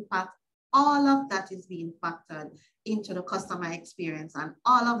psychological impact, all of that is being factored into the customer experience, and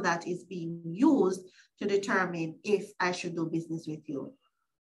all of that is being used to determine if I should do business with you.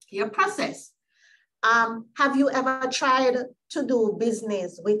 Your process. Have you ever tried to do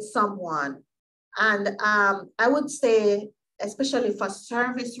business with someone? And I would say, especially for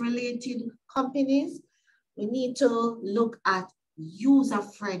service-related companies, we need to look at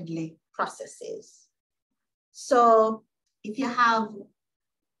user-friendly processes. So if you have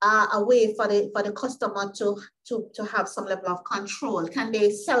a way for the customer to have some level of control, can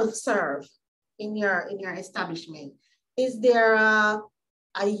they self-serve in your establishment? Is there a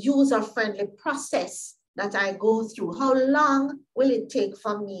user-friendly process that I go through? How long will it take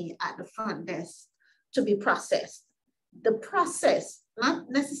for me at the front desk to be processed? The process, not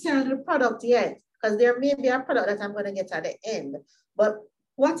necessarily the product yet, because there may be a product that I'm going to get at the end, but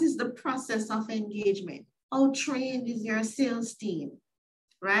what is the process of engagement? How trained is your sales team,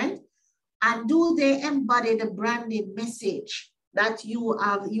 right? And do they embody the branded message that you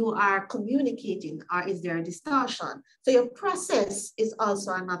are communicating, or is there a distortion? So your process is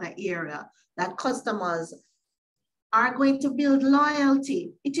also another area that customers are going to build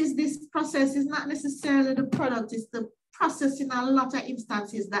loyalty. It is this process, is not necessarily the product, it's the process in a lot of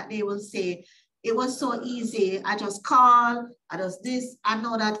instances that they will say, it was so easy, I just call, I just this. I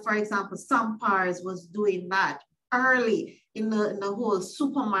know that, for example, Sampars was doing that early in the whole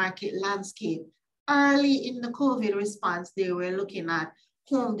supermarket landscape. Early in the COVID response, they were looking at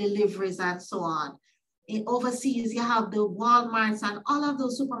home deliveries and so on. In overseas, you have the Walmarts and all of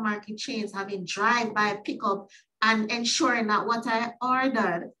those supermarket chains having drive-by pickup and ensuring that what I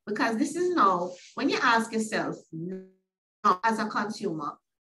ordered, because this is now, when you ask yourself as a consumer,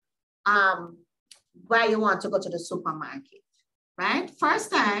 why you want to go to the supermarket, right?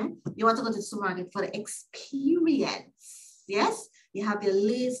 First time, you want to go to the supermarket for the experience, yes? You have your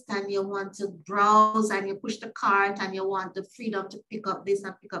list and you want to browse and you push the cart and you want the freedom to pick up this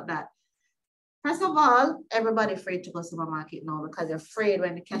and pick up that. First of all, everybody afraid to go to the supermarket now because they're afraid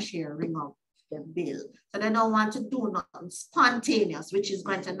when the cashier ring up the bill. So they don't want to do nothing spontaneous, which is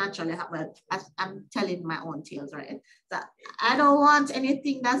going to naturally happen. I'm telling my own tales, right? So I don't want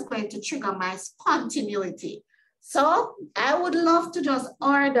anything that's going to trigger my spontaneity. So I would love to just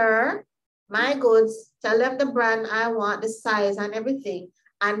order my goods, tell them the brand I want, the size and everything,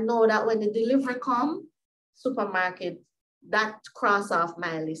 and know that when the delivery comes, supermarket, that cross off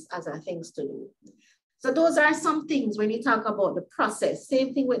my list as things to do. So those are some things when you talk about the process.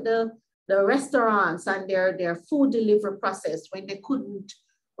 Same thing with the restaurants and their food delivery process when you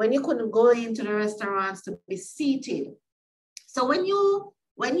couldn't go into the restaurants to be seated. So when you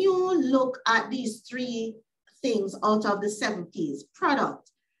look at these three things out of the 7 Ps, product,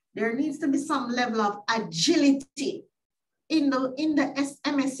 there needs to be some level of agility in the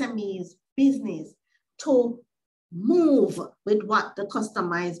MSME's business to move with what the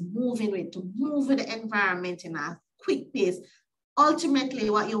customer is moving with, to move with the environment in a quick pace. Ultimately,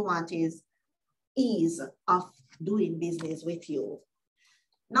 what you want is ease of doing business with you.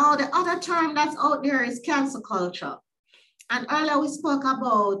 Now, the other term that's out there is cancel culture. And earlier we spoke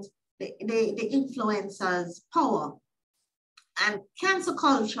about the influencers' power. And cancel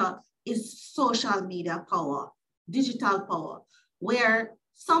culture is social media power, digital power, where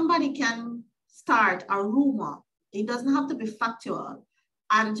somebody can start a rumor. It doesn't have to be factual.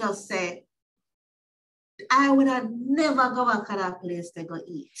 and just say, I would have never go back to that place to go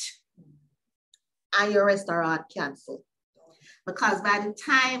eat. And your restaurant cancel. Because by the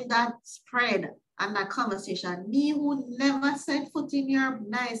time that spread and that conversation, me who never set foot in your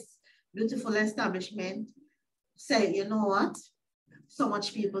nice, beautiful establishment, say, you know what? So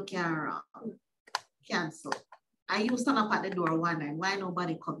much people can cancel. And you stand up at the door one night, why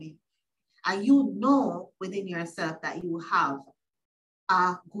nobody coming? And you know within yourself that you have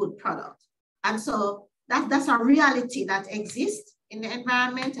a good product. And so that's a reality that exists in the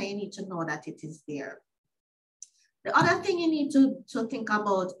environment, and you need to know that it is there. The other thing you need to think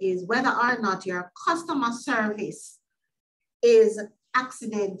about is whether or not your customer service is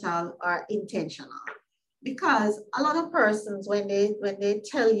accidental or intentional. Because a lot of persons, when they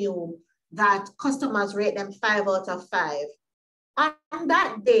tell you that customers rate them 5 out of 5, on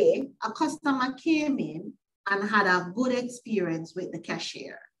that day, a customer came in and had a good experience with the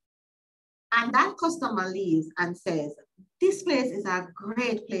cashier. And that customer leaves and says, this place is a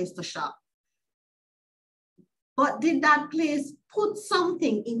great place to shop. But did that place put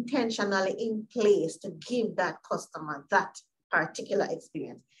something intentionally in place to give that customer that particular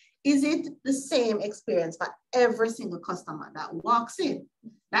experience? Is it the same experience for every single customer that walks in?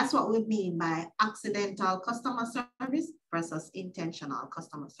 That's what we mean by accidental customer service versus intentional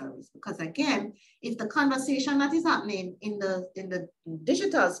customer service. Because again, if the conversation that is happening in the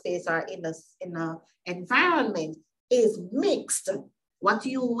digital space or in the environment is mixed, what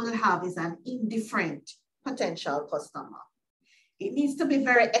you will have is an indifferent potential customer. It needs to be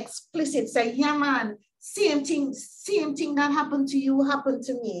very explicit. Say, yeah, man, same thing that happened to you happened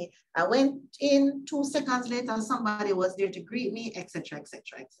to me. I went in 2 seconds later, somebody was there to greet me, etc.,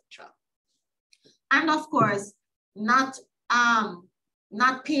 etc., etc. And of course, not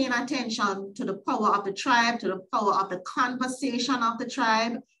paying attention to the power of the tribe, to the power of the conversation of the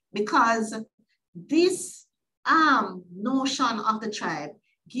tribe, because this notion of the tribe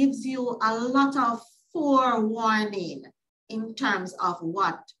gives you a lot of forewarning in terms of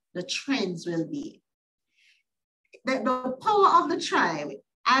what the trends will be. The power of the tribe,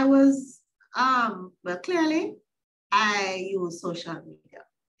 I was, well, clearly, I use social media.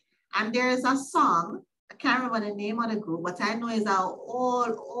 And there is a song, I can't remember the name of the group, but I know it's an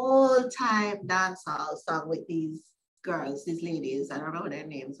all-time dancehall song with these girls, these ladies. I don't remember their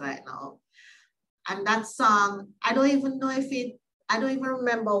names right now. And that song, I don't even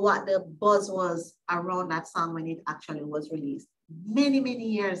remember what the buzz was around that song when it actually was released many, many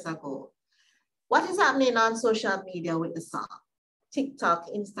years ago. What is happening on social media with the song? TikTok,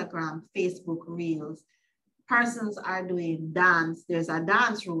 Instagram, Facebook Reels. Persons are doing dance. There's a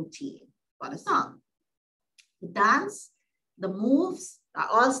dance routine for the song. The dance, the moves are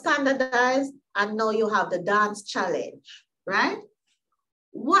all standardized, and now you have the dance challenge, right?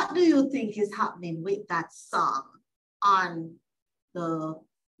 What do you think is happening with that song on the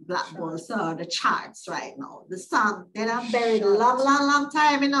Blackboard, so the charts right now? The song, they are buried a long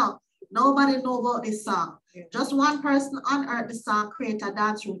time, you know. Nobody know about this song. Yeah. Just one person unearthed the song, create a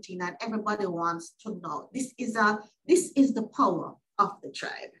dance routine, and everybody wants to know. This is the power of the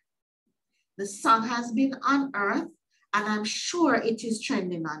tribe. The song has been unearthed, and I'm sure it is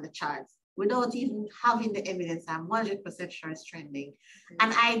trending on the charts. Without even having the evidence, I'm 100% sure it's trending.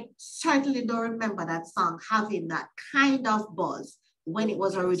 And I certainly don't remember that song having that kind of buzz when it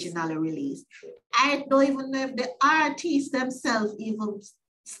was originally released. I don't even know if the artists themselves even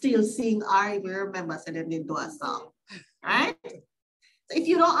still sing or even remember so they did do a song, right? So if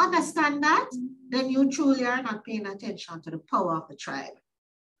you don't understand that, then you truly are not paying attention to the power of the tribe.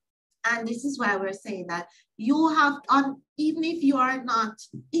 And this is why we're saying that you have, even if you are not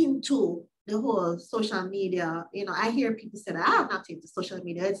into the whole social media, you know, I hear people say that I'm not into social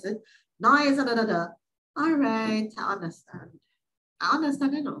media. It's noise, All right, I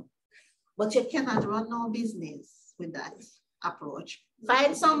understand, you know, but you cannot run no business with that approach.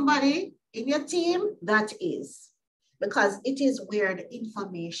 Find somebody in your team that is, because it is where the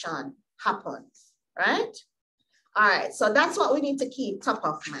information happens, right? All right, so that's what we need to keep top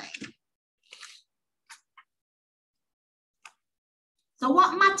of mind. So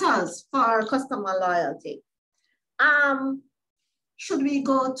what matters for customer loyalty? Should we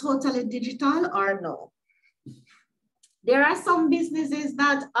go totally digital or no? There are some businesses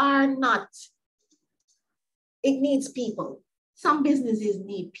that are not. It needs people. Some businesses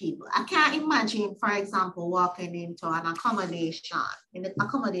need people. I can't imagine, for example, walking into an accommodation, in the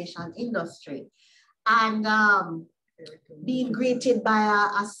accommodation industry, and being greeted by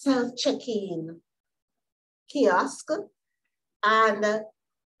a self-check-in kiosk and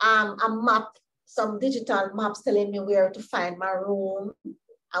a map, some digital maps telling me where to find my room,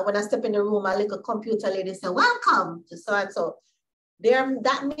 And when I step in the room, a little computer lady say, welcome to so and so. There,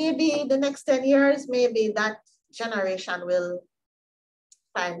 that may be the next 10 years, maybe that generation will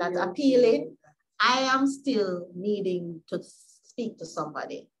find that appealing. I am still needing to speak to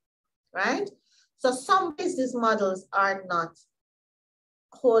somebody, right? So some business models are not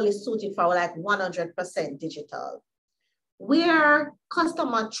wholly suited for like 100% digital. Where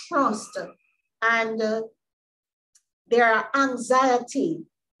customer trust and their anxieties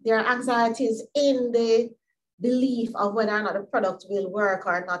in the belief of whether or not the product will work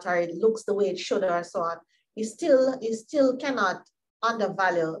or not, or it looks the way it should or so on, you still cannot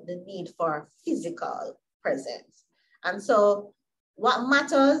undervalue the need for physical presence. And so what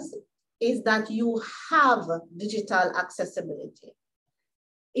matters is that you have digital accessibility.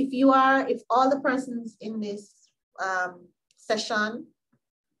 If all the persons in this session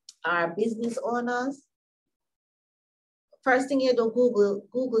are business owners, first thing you do,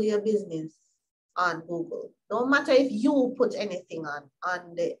 Google your business on Google. No matter if you put anything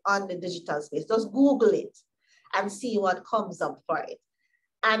on the digital space, just Google it and see what comes up for it.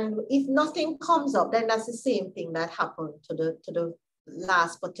 And if nothing comes up, then that's the same thing that happened to the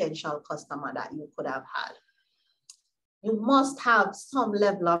last potential customer that you could have had. You must have some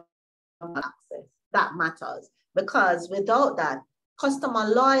level of access. That matters, because without that, customer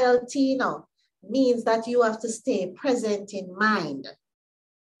loyalty means that you have to stay present in mind.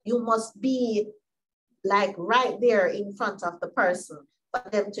 You must be like right there in front of the person for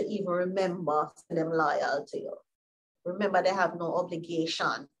them to even remember them loyal to you. Remember, they have no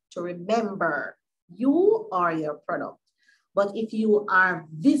obligation to remember you or your product. But if you are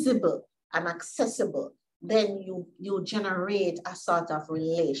visible and accessible, then you generate a sort of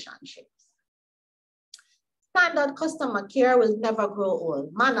relationship. Standard customer care will never grow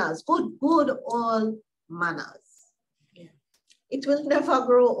old. Manners, good old manners. Yeah. It will never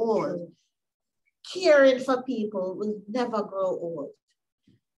grow old. Caring for people will never grow old.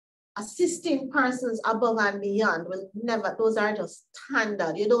 Assisting persons above and beyond will never, those are just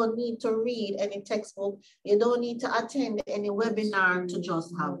standard. You don't need to read any textbook. You don't need to attend any webinar to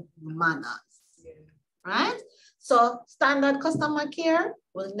just have manners. Yeah. Right? So standard customer care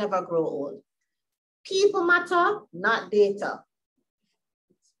will never grow old. People matter, not data.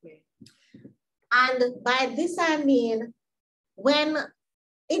 And by this I mean, when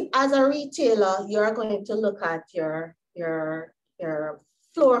as a retailer, you're going to look at your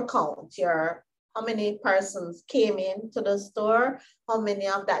floor count, how many persons came into the store, how many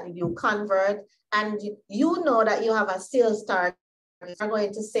of that did you convert, and you know that you have a sales target. You're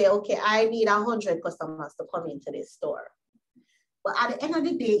going to say, okay, I need 100 customers to come into this store. But at the end of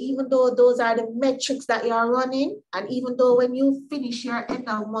the day, even though those are the metrics that you're running, and even though when you finish your end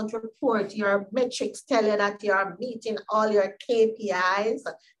of month report, your metrics tell you that you're meeting all your KPIs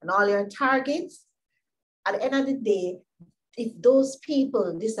and all your targets, at the end of the day, if those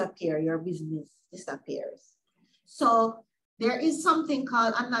people disappear, your business disappears. So there is something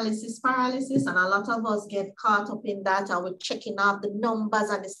called analysis paralysis, and a lot of us get caught up in that, and we're checking off the numbers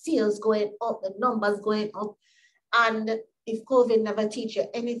and the sales going up, the numbers going up. And if COVID never teach you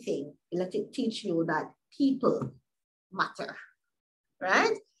anything, let it teach you that people matter,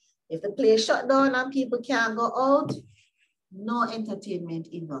 right? If the place shut down and people can't go out, no entertainment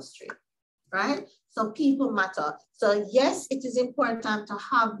industry, right? So people matter. So yes, it is important to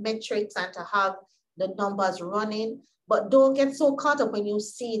have metrics and to have the numbers running, but don't get so caught up when you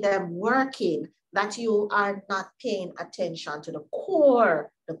see them working that you are not paying attention to the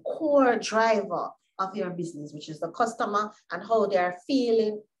core driver of your business, which is the customer and how they are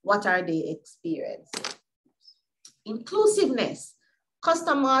feeling, what are they experiencing. Inclusiveness.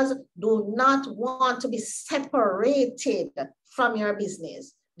 Customers do not want to be separated from your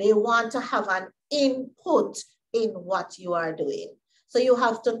business. They want to have an input in what you are doing. So you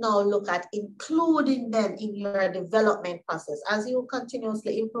have to now look at including them in your development process. As you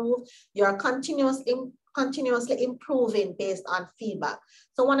continuously improve, you're continuously improving based on feedback.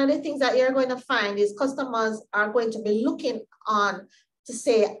 So one of the things that you're going to find is customers are going to be looking on to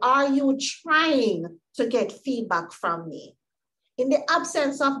say, are you trying to get feedback from me? In the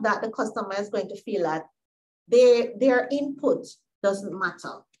absence of that, the customer is going to feel that their input doesn't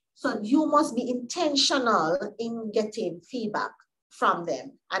matter. So you must be intentional in getting feedback from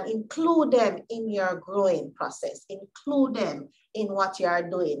them and include them in your growing process. Include them in what you are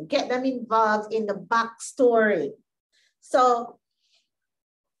doing. Get them involved in the backstory. So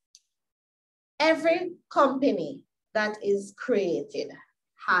every company that is created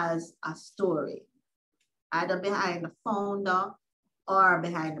has a story, either behind the founder or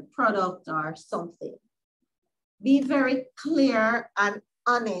behind the product or something. Be very clear and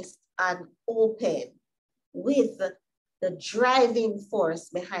honest and open with the driving force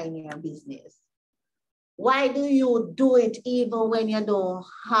behind your business. Why do you do it even when you don't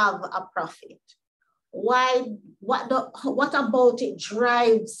have a profit? Why, what about it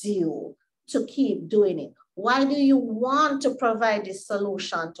drives you to keep doing it? Why do you want to provide this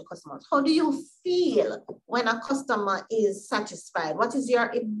solution to customers? How do you feel when a customer is satisfied? What is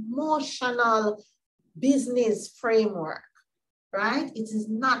your emotional business framework, right? It is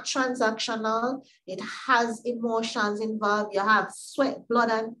not transactional. It has emotions involved. You have sweat, blood,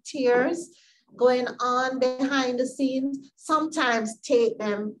 and tears going on behind the scenes. Sometimes take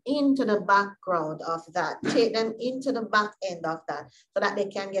them into the background of that, take them into the back end of that, so that they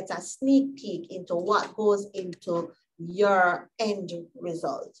can get a sneak peek into what goes into your end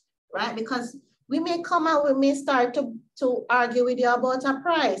result, right? Because we may come out, we may start to argue with you about a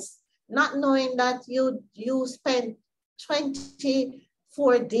price, not knowing that you spent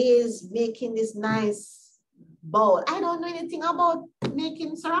 24 days making this nice bowl. I don't know anything about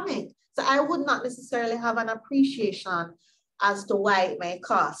making ceramic. So I would not necessarily have an appreciation as to why it may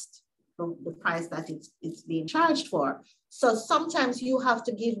cost the price that it's being charged for. So sometimes you have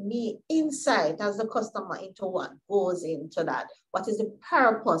to give me insight as a customer into what goes into that. What is the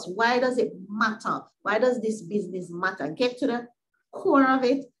purpose? Why does it matter? Why does this business matter? Get to the core of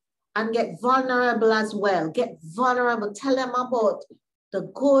it and get vulnerable as well. Get vulnerable. Tell them about the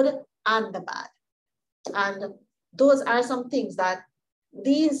good and the bad. And those are some things that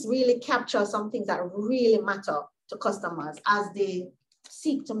these really capture some things that really matter to customers as they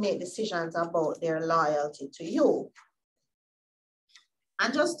seek to make decisions about their loyalty to you.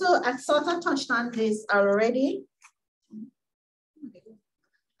 And just to, I sort of touched on this already.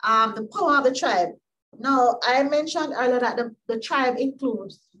 The power of the tribe. Now, I mentioned earlier that the tribe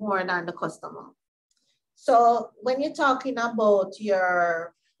includes more than the customer. So when you're talking about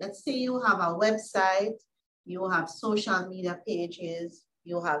your, let's say you have a website, you have social media pages,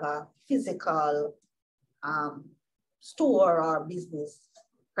 you have a physical store or business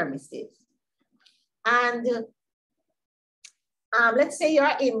premises. And let's say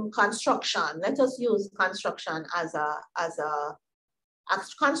you're in construction. Let us use construction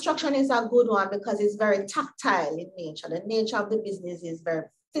construction is a good one because it's very tactile in nature. The nature of the business is very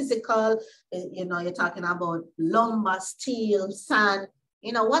physical. You know, you're talking about lumber, steel, sand.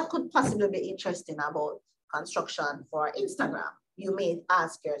 You know, what could possibly be interesting about construction for Instagram? You may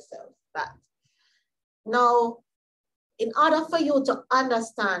ask yourself that. Now, in order for you to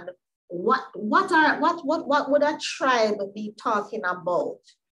understand what would a tribe be talking about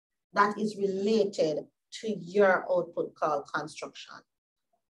that is related to your output called construction?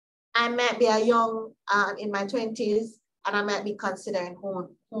 I might be a young, in my 20s, and I might be considering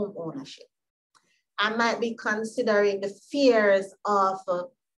home ownership. I might be considering the fears of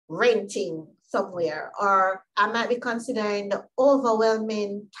renting somewhere, or I might be considering the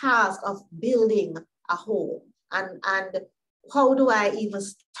overwhelming task of building a home, and how do I even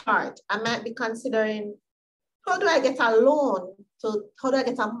start? I might be considering, how do I get a loan? How do I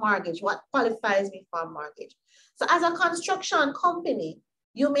get a mortgage? What qualifies me for a mortgage? So as a construction company,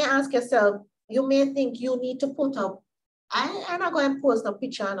 you may ask yourself, you may think you need to put up, I'm not going to post a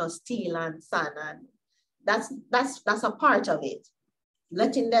picture of steel and sand, and that's a part of it.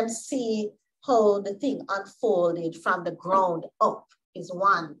 Letting them see how the thing unfolded from the ground up is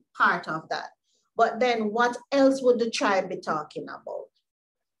one part of that. But then what else would the tribe be talking about?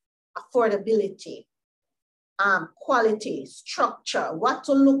 Affordability, quality, structure, what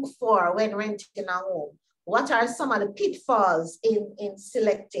to look for when renting a home. What are some of the pitfalls in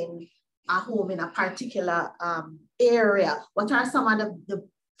selecting a home in a particular area? What are some of the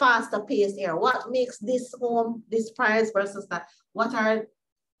faster paced area? What makes this home, this price versus that? What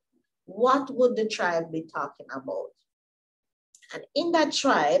would the tribe be talking about? And in that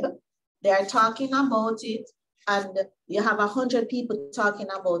tribe, they are talking about it, and you have 100 people talking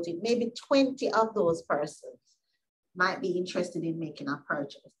about it. Maybe 20 of those persons might be interested in making a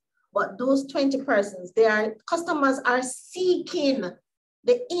purchase. But those 20 persons, customers are seeking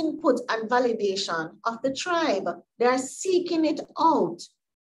the input and validation of the tribe. They are seeking it out.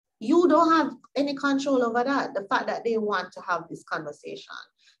 You don't have any control over that, the fact that they want to have this conversation.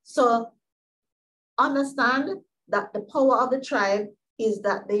 So understand that the power of the tribe is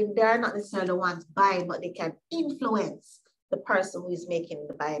that they are not necessarily the ones buying, but they can influence the person who is making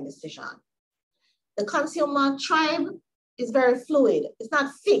the buying decision. The consumer tribe is very fluid. It's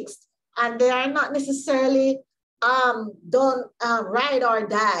not fixed, and they are not necessarily ride or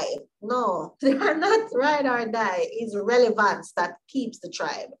die. No, they are not ride or die. It's relevance that keeps the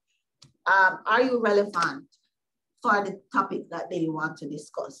tribe. Are you relevant? for the topic that they want to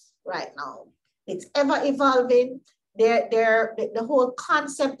discuss right now. It's ever evolving. The whole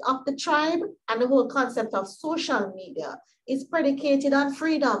concept of the tribe and the whole concept of social media is predicated on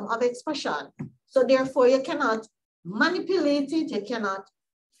freedom of expression. So therefore you cannot manipulate it, you cannot,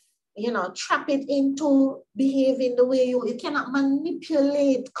 you know, trap it into behaving the way you cannot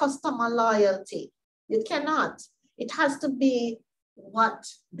manipulate customer loyalty. You cannot. It has to be what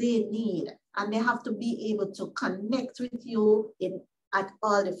they need, and they have to be able to connect with you at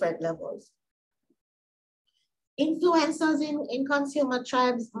all different levels. Influencers in consumer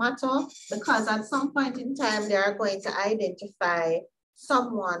tribes matter because at some point in time, they are going to identify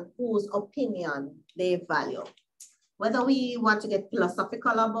someone whose opinion they value. Whether we want to get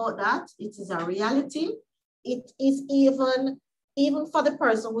philosophical about that, it is a reality. It is even for the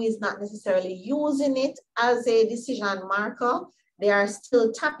person who is not necessarily using it as a decision marker, they are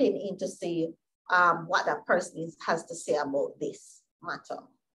still tapping in to see what that person has to say about this matter.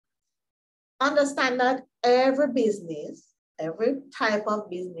 Understand that every business, every type of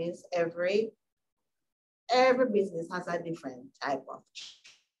business, every business has a different type of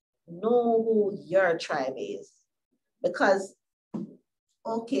tribe. Know who your tribe is. Because,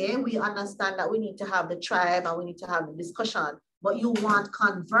 okay, we understand that we need to have the tribe and we need to have the discussion, but you want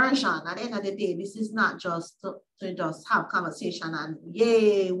conversion. At the end of the day, this is not just to just have conversation and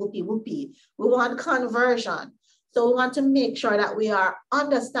yay, whoopee, whoopee. We want conversion. So we want to make sure that we are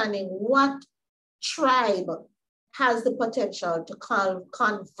understanding what tribe has the potential to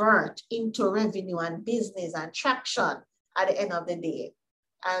convert into revenue and business and traction at the end of the day.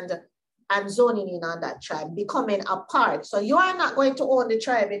 And zoning in on that tribe, becoming a part. So you are not going to own the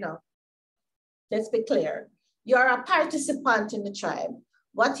tribe, you know. Let's be clear. You're a participant in the tribe.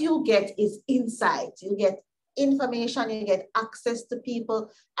 What you get is insight. You get information, you get access to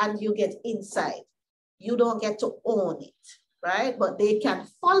people, and you get insight. You don't get to own it, right? But they can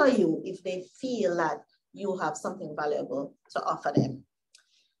follow you if they feel that you have something valuable to offer them.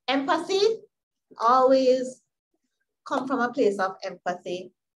 Empathy, always come from a place of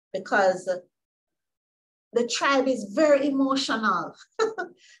empathy, because the tribe is very emotional.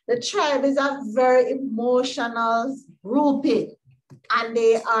 The tribe is a very emotional grouping, and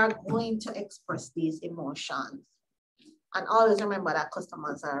they are going to express these emotions. And always remember that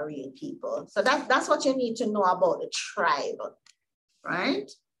customers are real people. So that's what you need to know about the tribe,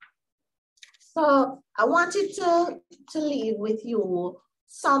 right? So I wanted to leave with you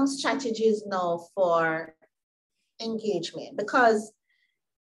some strategies now for engagement, because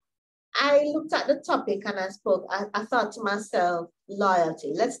I looked at the topic and I thought to myself,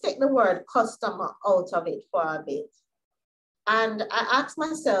 loyalty. Let's take the word customer out of it for a bit. And I asked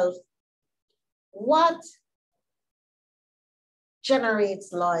myself, what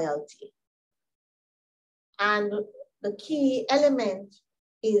generates loyalty? And the key element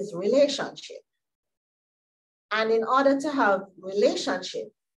is relationship. And in order to have relationship,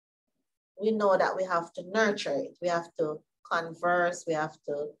 we know that we have to nurture it. We have to converse, we have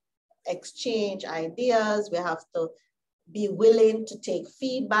to exchange ideas, we have to be willing to take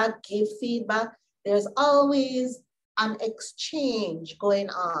feedback, give feedback. There's always an exchange going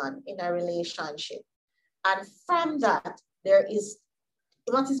on in a relationship. And from that, there is,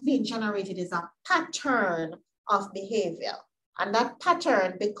 what is being generated is a pattern of behavior. And that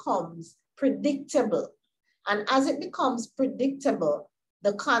pattern becomes predictable. And as it becomes predictable,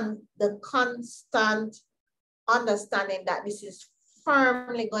 the constant understanding that this is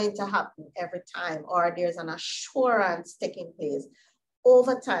firmly going to happen every time, or there's an assurance taking place,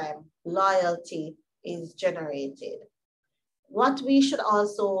 over time, loyalty is generated. What we should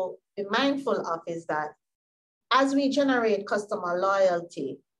also be mindful of is that as we generate customer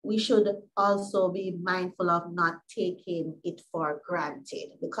loyalty, we should also be mindful of not taking it for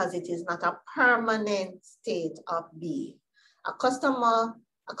granted, because it is not a permanent state of being. A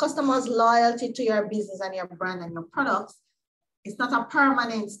customer's loyalty to your business and your brand and your products, it's not a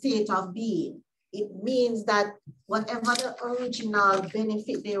permanent state of being. It means that whatever the original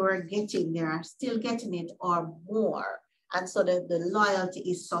benefit they were getting, they are still getting it or more. And so the loyalty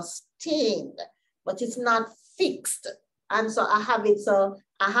is sustained, but it's not fixed. And so I have these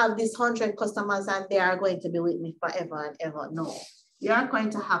 100 customers and they are going to be with me forever and ever. No, you are going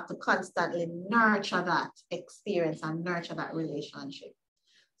to have to constantly nurture that experience and nurture that relationship.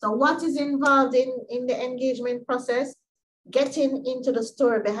 So what is involved in the engagement process? Getting into the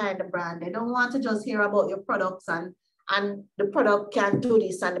story behind the brand. They don't want to just hear about your products and the product can do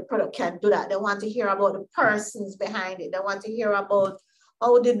this and the product can do that. They want to hear about the persons behind it. They want to hear about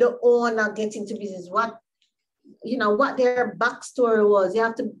how did the owner get into business? you know, what their backstory was. You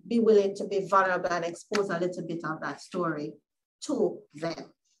have to be willing to be vulnerable and expose a little bit of that story to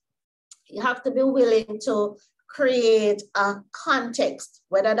them. You have to be willing to create a context,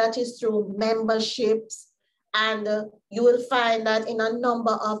 whether that is through memberships. And you will find that in a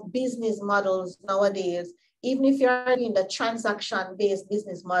number of business models nowadays, even if you're in the transaction-based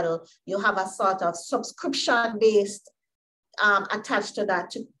business model, you have a sort of subscription-based attached to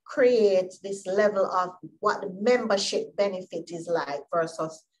that to create this level of what the membership benefit is like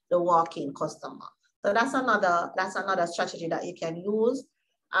versus the walk-in customer. So that's another strategy that you can use.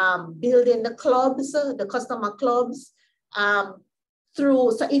 Building the clubs, the customer clubs,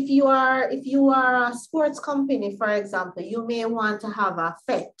 through, so if you are a sports company, for example, you may want to have a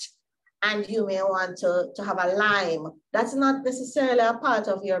FET and you may want to have a lime. That's not necessarily a part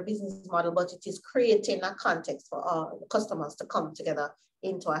of your business model, but it is creating a context for all customers to come together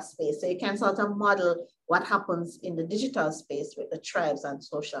into a space. So you can sort of model what happens in the digital space with the tribes and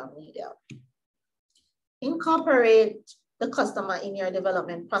social media. Incorporate the customer in your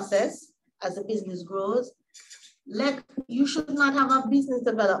development process as the business grows. You should not have a business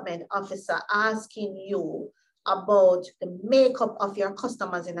development officer asking you about the makeup of your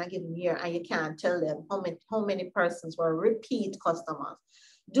customers in a given year, and you can't tell them how many persons were repeat customers.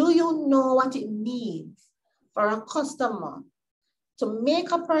 Do you know what it means for a customer to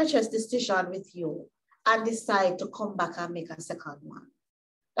make a purchase decision with you and decide to come back and make a second one?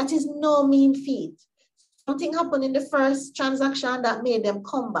 That is no mean feat. Something happened in the first transaction that made them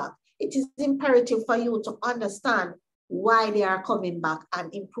come back. It is imperative for you to understand why they are coming back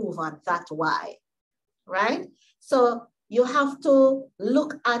and improve on that why, right? So you have to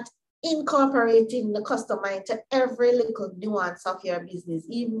look at incorporating the customer into every little nuance of your business,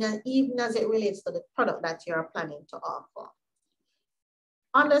 even as it relates to the product that you're planning to offer.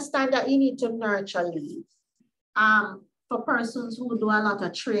 Understand that you need to nurture leads. For persons who do a lot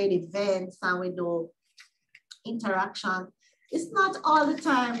of trade events and we do interaction, it's not all the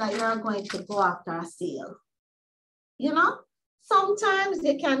time that you're going to go after a sale. You know, sometimes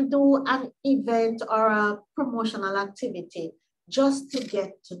you can do an event or a promotional activity just to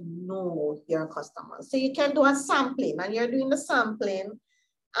get to know your customers. So you can do a sampling, and you're doing the sampling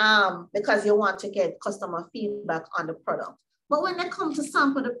because you want to get customer feedback on the product. But when they come to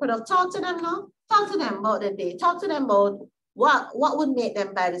sample the product, talk to them now. Talk to them about the day. Talk to them about what would make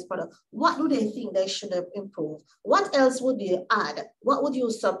them buy this product. What do they think they should have improved? What else would you add? What would you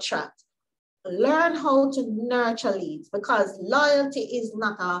subtract? Learn how to nurture leads, because loyalty is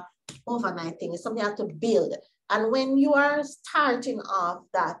not an overnight thing. It's something you have to build. And when you are starting off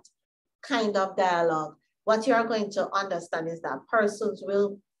that kind of dialogue, what you are going to understand is that persons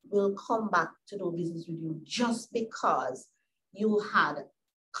will come back to do business with you just because you had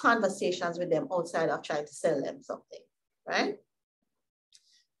conversations with them outside of trying to sell them something, right?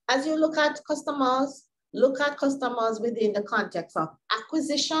 As you look at customers within the context of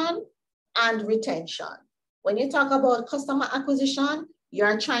acquisition and retention. When you talk about customer acquisition,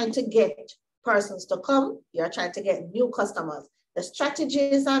 you're trying to get persons to come, you're trying to get new customers. The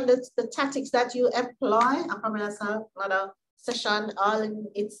strategies and the tactics that you employ, I probably that's another session all in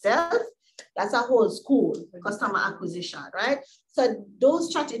itself. That's a whole school, customer acquisition, right? So those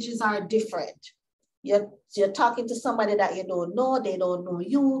strategies are different. You're talking to somebody that you don't know, they don't know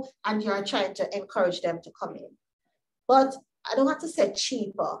you, and you're trying to encourage them to come in. But I don't have to say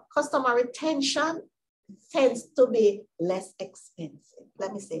cheaper. Customer retention tends to be less expensive.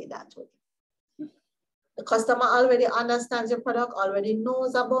 Let me say it that way. The customer already understands your product, already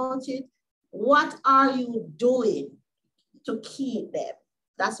knows about it. What are you doing to keep them?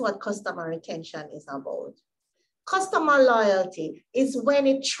 That's what customer retention is about. Customer loyalty is when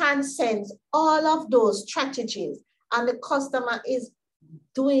it transcends all of those strategies and the customer is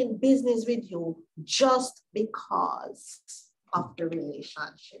doing business with you just because of the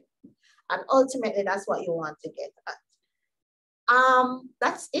relationship. And ultimately, that's what you want to get at.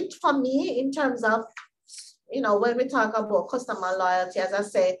 That's it for me in terms of, you know, when we talk about customer loyalty, as I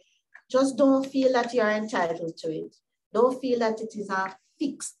say, just don't feel that you're entitled to it. Don't feel that it is a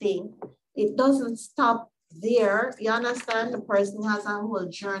fixed thing. It doesn't stop there. You understand? The person has a whole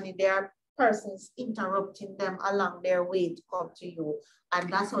journey. There are persons interrupting them along their way to come to you.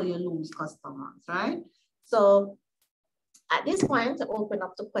 And that's how you lose customers, right? So at this point, open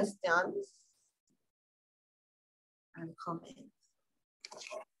up to questions and comments.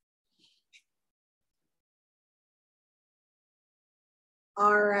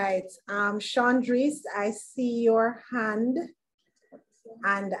 All right, Chandris, I see your hand,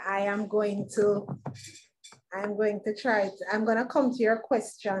 and I'm going to come to your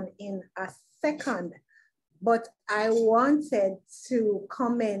question in a second. but I wanted to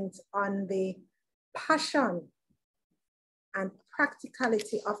comment on the passion and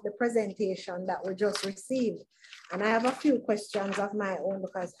practicality of the presentation that we just received. And I have a few questions of my own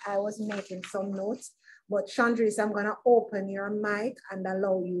because I was making some notes. But Chandris, I'm going to open your mic and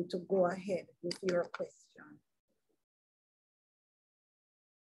allow you to go ahead with your question.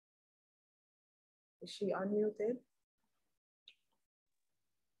 Is she unmuted?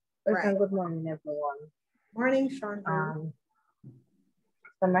 Right. Good morning, everyone. Morning, Chandris.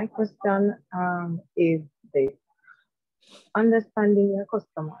 So my question is this. Understanding your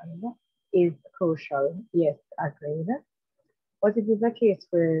customer is crucial. Yes, agreed. But it is a case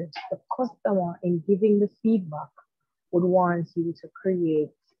where the customer, in giving the feedback, would want you to create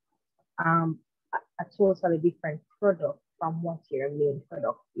a totally different product from what your main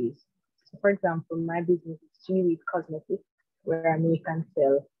product is. So for example, my business is G Cosmetics, where I make and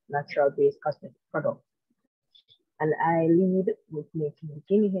sell natural-based cosmetic products. And I lead with making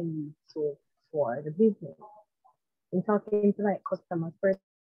guinea hen soap for the business. In talking to like customers,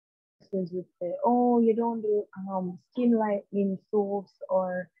 persons would say, oh, you don't do skin lightening soaps,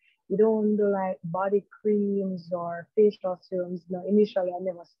 or you don't do like body creams or facial serums. Now, initially, I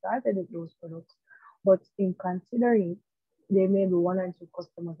never started with those products, but in considering, there may be one or two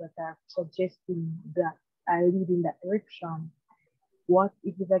customers that are suggesting that I lead in that direction. What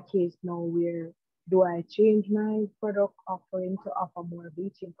if it's a case now where do I change my product offering to offer more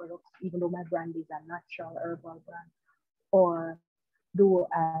bleaching products, even though my brand is a natural herbal brand? Or do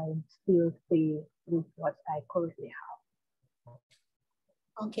I still stay with what I currently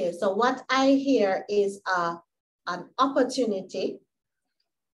have? Okay, so what I hear is an opportunity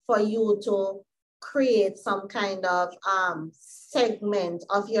for you to create some kind of segment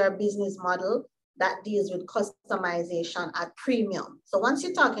of your business model that deals with customization at premium. So once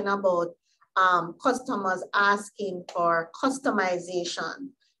you're talking about customers asking for customization,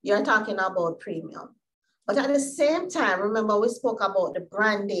 you're talking about premium. But at the same time, remember we spoke about the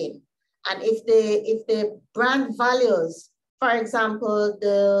branding. And if the brand values, for example,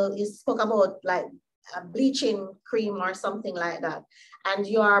 you spoke about like a bleaching cream or something like that, and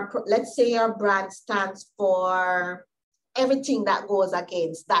let's say your brand stands for everything that goes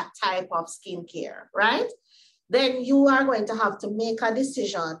against that type of skincare, right? Then you are going to have to make a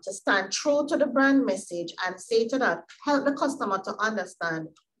decision to stand true to the brand message and say to that, help the customer to understand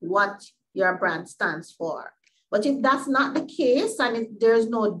what your brand stands for. But if that's not the case, and if there's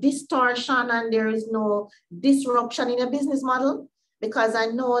no distortion and there is no disruption in your business model, because I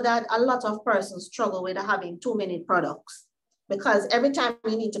know that a lot of persons struggle with having too many products, because every time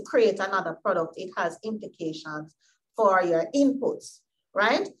you need to create another product, it has implications for your inputs,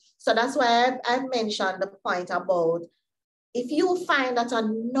 right? So that's why I mentioned the point about if you find that a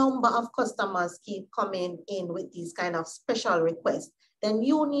number of customers keep coming in with these kind of special requests, then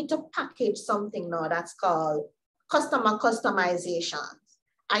you need to package something now that's called customer customization.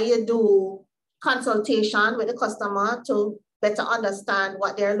 And you do consultation with the customer to better understand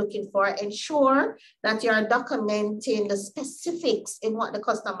what they're looking for. Ensure that you're documenting the specifics in what the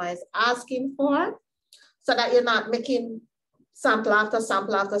customer is asking for, so that you're not making sample after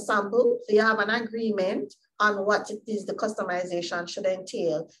sample after sample. So you have an agreement on what it is the customization should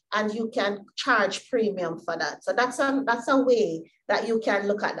entail, and you can charge premium for that. So that's a way that you can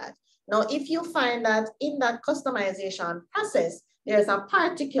look at that. Now, if you find that in that customization process, there's a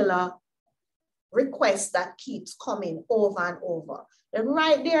particular request that keeps coming over and over, then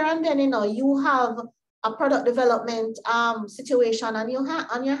right there and then, you have a product development situation on your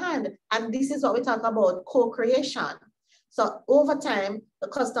hand. And this is what we talk about co-creation. So over time, the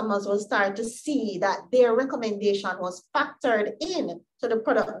customers will start to see that their recommendation was factored in to the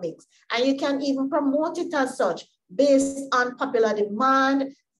product mix. And you can even promote it as such based on popular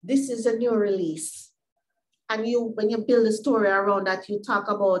demand. This is a new release. And when you build a story around that, you talk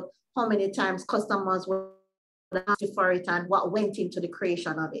about how many times customers were asking for it and what went into the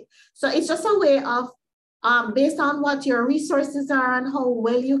creation of it. So it's just a way of, based on what your resources are and how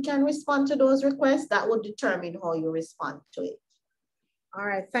well you can respond to those requests, that would determine how you respond to it. All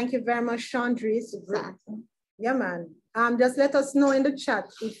right, thank you very much, Chandris. Exactly. Yeah, man. Just let us know in the chat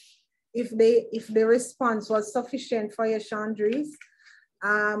if the response was sufficient for you, Chandris.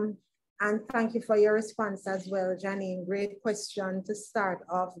 And thank you for your response as well, Janine. Great question to start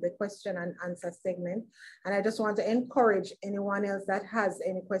off the question and answer segment. And I just want to encourage anyone else that has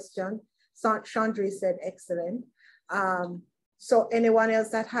any question. Chandri said excellent. So anyone else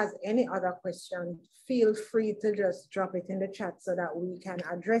that has any other question, feel free to just drop it in the chat so that we can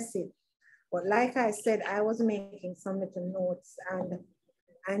address it. But like I said, I was making some little notes, and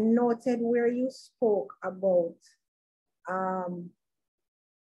I noted where you spoke about,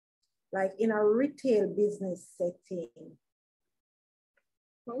 like in a retail business setting.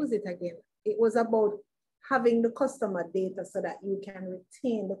 What was it again? It was about having the customer data so that you can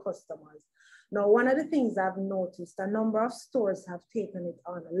retain the customers. Now, one of the things I've noticed, a number of stores have taken it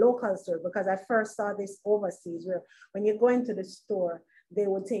on, local stores, because I first saw this overseas where when you go into the store, they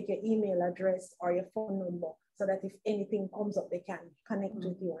will take your email address or your phone number so that if anything comes up, they can connect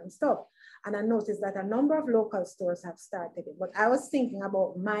with you and stuff. And I noticed that a number of local stores have started it, but I was thinking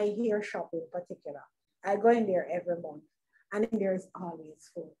about my hair shop in particular. I go in there every month and in there is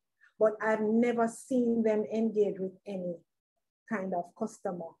always full, but I've never seen them engage with any kind of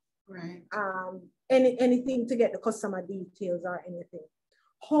customer. Right. Anything to get the customer details or anything.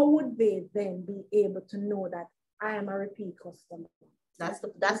 How would they then be able to know that I am a repeat customer? That's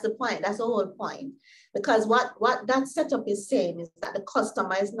the point. That's the whole point. Because what that setup is saying is that the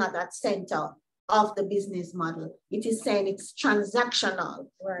customer is not at center of the business model. It is saying it's transactional.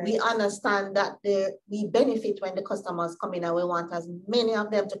 Right. We understand that we benefit when the customers come in, and we want as many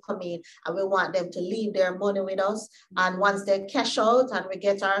of them to come in, and we want them to leave their money with us. And once they cash out and we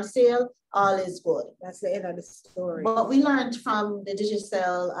get our sale, all is good. That's the end of the story. But we learned from the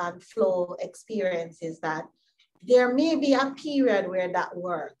digital and flow experiences that there may be a period where that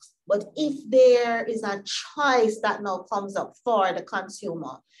works, but if there is a choice that now comes up for the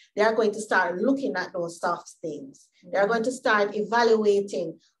consumer, they are going to start looking at those soft things. They're going to start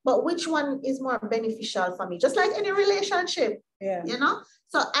evaluating, but which one is more beneficial for me? Just like any relationship, you know?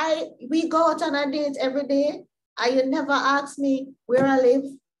 So we go out on a date every day. You never ask me where I live.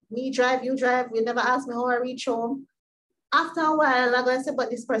 Me drive, you drive. You never ask me how I reach home. After a while, I'm going to say, but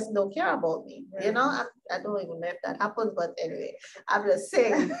this person don't care about me. Right. You know, I don't even know if that happens, but anyway, I'm just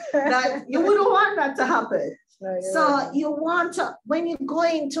saying that you wouldn't want that to happen. No, so right. You want to, when you go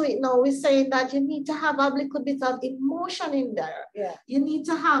into it now, we're saying that you need to have a little bit of emotion in there. Yeah. You need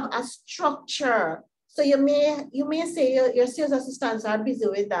to have a structure. So you may say your sales assistants are busy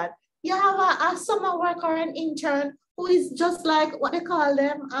with that. You have a summer worker or an intern who is just like, what they call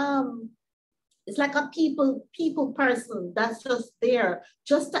them, it's like a people person that's just there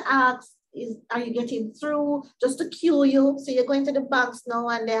just to ask, are you getting through? Just to queue you. So you're going to the banks now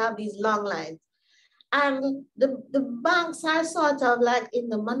and they have these long lines. And the banks are sort of like in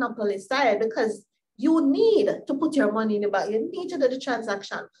the monopoly side because you need to put your money in the bank. You need to do the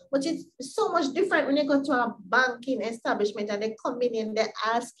transaction. But it's so much different when you go to a banking establishment and they come in and they're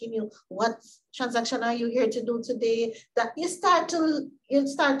asking you, what transaction are you here to do today? That you start to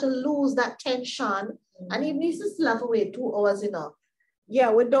lose that tension. Mm-hmm. And even if you still have to wait 2 hours, you know.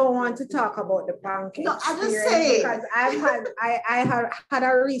 Yeah, we don't want to talk about the bank experience. No, I just say because I have had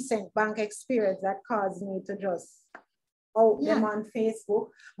a recent bank experience that caused me to just out them on Facebook.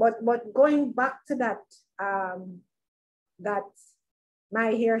 But going back to that that my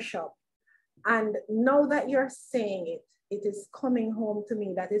hair shop, and now that you're saying it, it is coming home to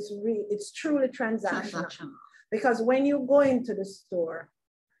me that it's truly transactional. Because when you go into the store,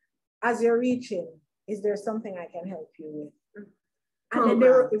 as you're reaching, is there something I can help you with? And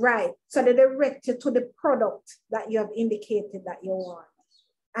then so they direct you to the product that you have indicated that you want.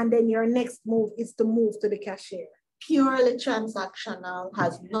 And then your next move is to move to the cashier. Purely transactional,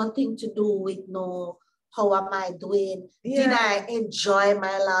 has nothing to do with how am I doing? Yeah. Did I enjoy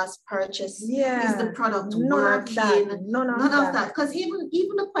my last purchase? Yeah. Is the product working? None of that. Because even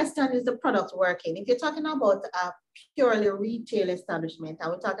the question is the product working. If you're talking about a purely retail establishment,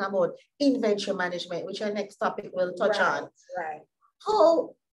 and we're talking about inventory management, which our next topic will touch on. Right.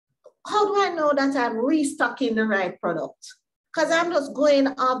 How do I know that I'm restocking the right product? Because I'm just going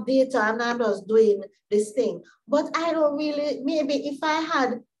off data and I'm just doing this thing. But I don't really, maybe if I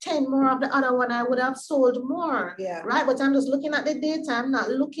had 10 more of the other one, I would have sold more. Yeah. Right? But I'm just looking at the data. I'm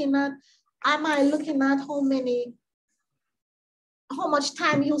not looking at, am I looking at how much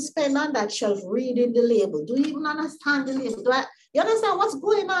time you spend on that shelf reading the label? Do you even understand the label? You understand what's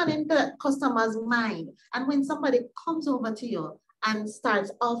going on in the customer's mind? And when somebody comes over to you and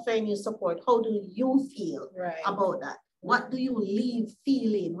starts offering you support, how do you feel about that? What do you leave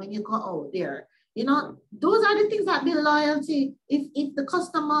feeling when you go out there? You know, those are the things that build loyalty. If the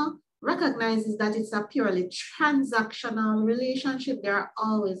customer recognizes that it's a purely transactional relationship, they're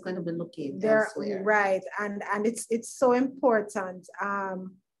always going to be looking elsewhere. Right. And it's so important.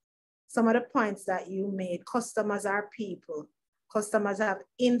 Some of the points that you made, customers are people. Customers have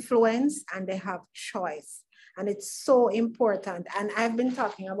influence and they have choice. And it's so important. And I've been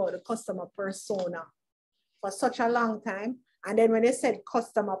talking about the customer persona for such a long time. And then when they said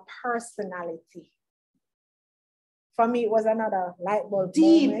customer personality, for me, it was another light bulb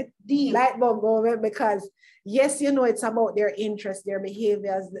Deep. Light bulb moment, because yes, you know, it's about their interests, their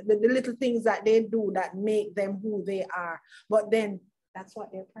behaviors, the little things that they do that make them who they are. But then that's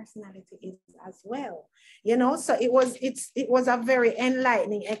what their personality is as well, you know. So it was a very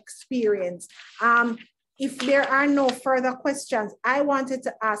enlightening experience. If there are no further questions, I wanted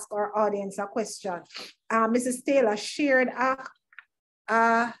to ask our audience a question. Mrs. Taylor shared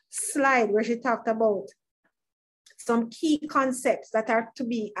a slide where she talked about some key concepts that are to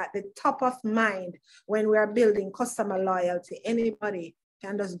be at the top of mind when we are building customer loyalty. Anybody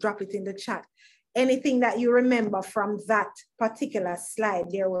can just drop it in the chat. Anything that you remember from that particular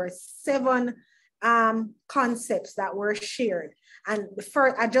slide. There were 7 concepts that were shared. And the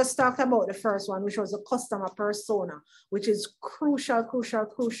first, I just talked about the first one, which was the customer persona, which is crucial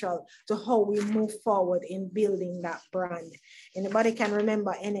to how we move forward in building that brand. Anybody can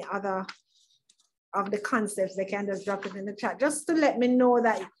remember any other of the concepts? They can just drop it in the chat, just to let me know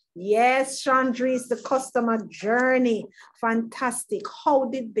that, yes, Chandris, the customer journey, fantastic. How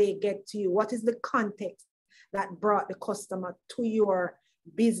did they get to you? What is the context that brought the customer to your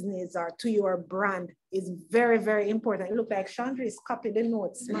business or to your brand is very, very important. It looked like Chandris copied the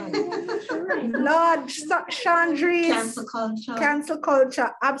notes, man. Lord, Chandris. Cancel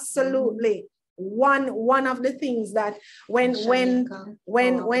culture, absolutely. One of the things that when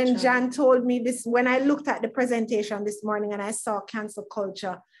Jan told me this, when I looked at the presentation this morning and I saw cancel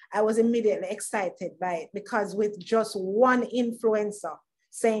culture, I was immediately excited by it, because with just one influencer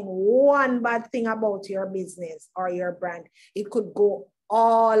saying one bad thing about your business or your brand, it could go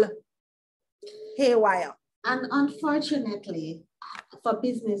all haywire. And unfortunately, for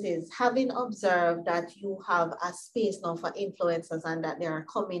businesses, having observed that you have a space now for influencers and that they are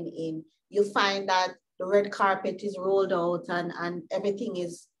coming in, you find that the red carpet is rolled out and everything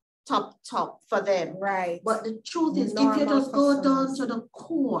is top for them. Right. But the truth is, if you just go down to the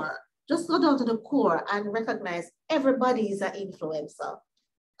core, and recognize everybody is an influencer.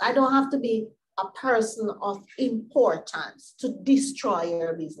 I don't have to be a person of importance to destroy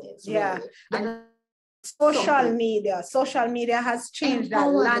your business. Yeah. Really. And social media has changed that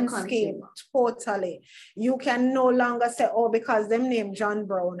landscape totally. You can no longer say, oh, because them name John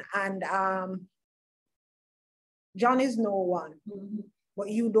Brown and John is no one, but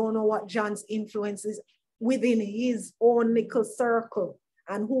you don't know what John's influence is within his own little circle,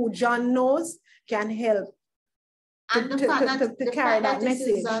 and who John knows can help to carry that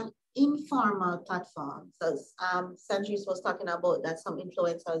message. Informal platform. So Sanjis was talking about that some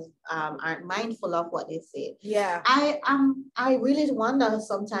influencers aren't mindful of what they say. Yeah. I really wonder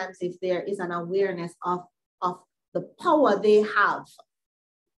sometimes if there is an awareness of the power they have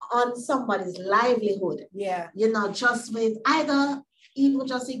on somebody's livelihood. Yeah. You know, just with either even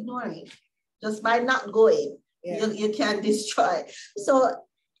just ignoring, just by not going, you can destroy. So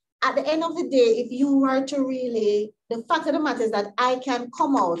at the end of the day, if you were to really, the fact of the matter is that I can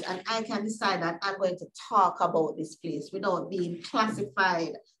come out and I can decide that I'm going to talk about this place without being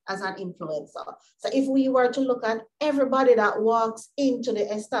classified as an influencer. So if we were to look at everybody that walks into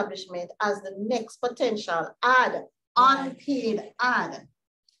the establishment as the next potential ad, unpaid ad,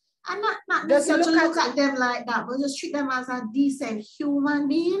 and not necessarily look at them like that, but just treat them as a decent human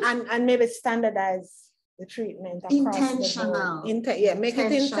being. And maybe standardize the treatment across intentional. The board. Make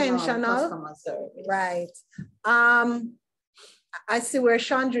it intentional. Customer service. Right. I see where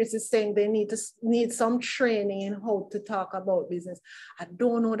Chandris is saying they need some training in how to talk about business. I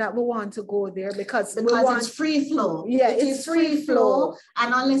don't know that we want to go there because it's free flow. Yeah, it's free flow.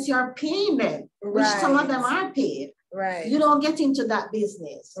 And unless you're paying them, which some of them are paid, you don't get into that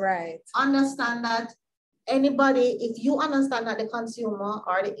business. Right. Understand that anybody, if you understand that the consumer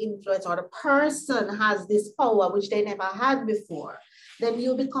or the influencer or the person has this power which they never had before, then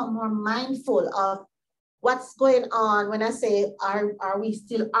you become more mindful of what's going on. When I say, are we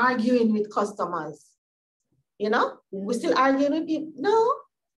still arguing with customers? You know, we're still arguing with people. No.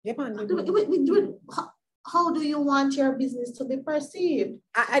 How do you want your business to be perceived?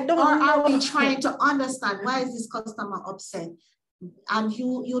 I don't know. Or are we trying to understand why is this customer upset? And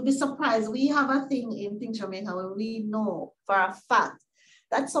you'll be surprised. We have a thing in Think Jamaica where we know for a fact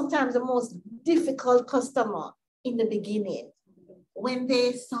that sometimes the most difficult customer in the beginning, when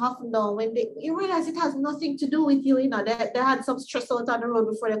they soften down, you realize it has nothing to do with you, you know, they had some stress out on the road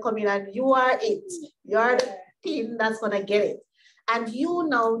before they come in, and you are it. You're the team that's gonna get it. And you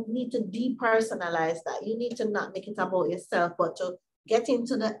now need to depersonalize that. You need to not make it about yourself, but to get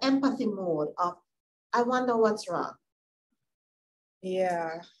into the empathy mode of, I wonder what's wrong.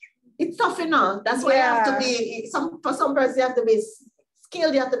 Yeah. It's tough enough. That's why you have to be, for some person you have to be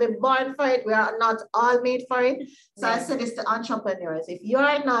skilled, you have to be born for it. We are not all made for it. So I said this to entrepreneurs. If you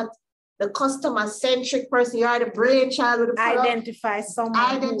are not the customer-centric person, you are the brainchild with the product, identify someone.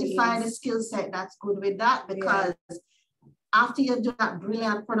 Identify the skill set that's good with that, because after you do that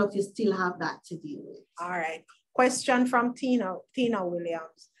brilliant product, you still have that to deal with. All right. Question from Tina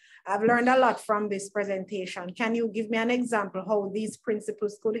Williams. I've learned a lot from this presentation. Can you give me an example how these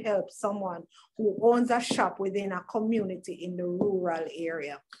principles could help someone who owns a shop within a community in the rural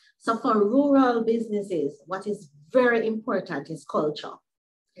area? So for rural businesses, what is very important is culture.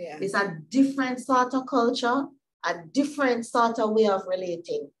 Yeah. It's a different sort of culture, a different sort of way of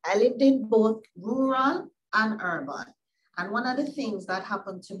relating. I lived in both rural and urban. And one of the things that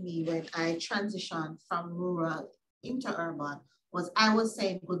happened to me when I transitioned from rural into urban was I was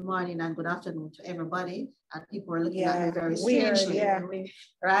saying good morning and good afternoon to everybody, and people were looking at me very strangely,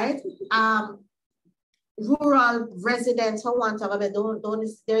 right? Rural residents who want to have a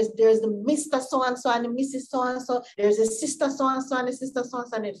there's the Mr. So-and-so and the Mrs. So-and-so, there's a sister so-and-so and the sister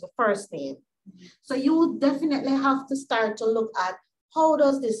so-and-so, and it's the first name. So you definitely have to start to look at how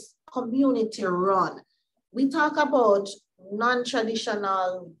does this community run? We talk about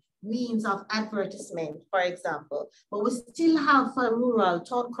non-traditional means of advertisement, for example, but we still have for rural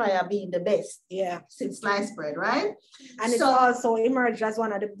town crier being the best since sliced bread, right? And it's also emerged as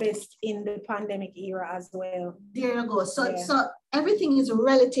one of the best in the pandemic era as well. There you go. So everything is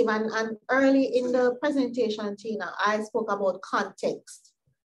relative, and early in the presentation, Tina, I spoke about context.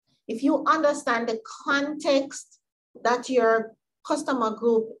 If you understand the context that your customer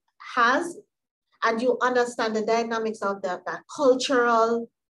group has, and you understand the dynamics of that cultural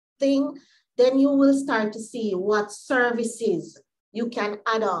thing, then you will start to see what services you can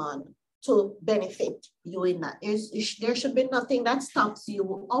add on to benefit you in that. There should be nothing that stops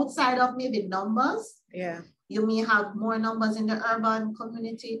you outside of maybe numbers. Yeah. You may have more numbers in the urban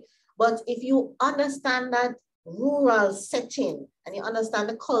community, but if you understand that rural setting and you understand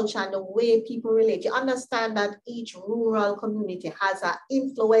the culture and the way people relate, you understand that each rural community has an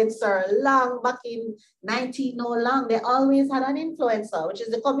influencer. Long back in 19 no long, they always had an influencer, which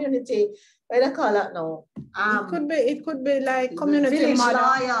is the community, what do they call it now? It could be like community village mother.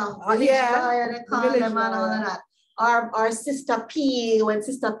 lawyer, they call them and all of that. Our Sister P, when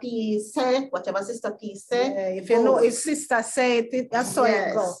Sister P said, whatever Sister P said. Yeah, if you know, if sister said it, that's how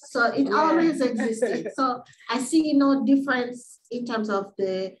it goes. So it always existed. So I see no difference in terms of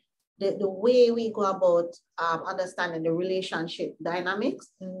the way we go about understanding the relationship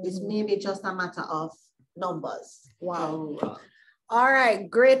dynamics. It's maybe just a matter of numbers. Wow. All right,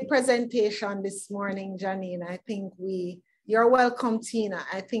 great presentation this morning, Janine. I think you're welcome, Tina.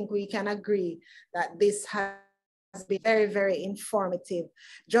 I think we can agree that this has been very, very informative.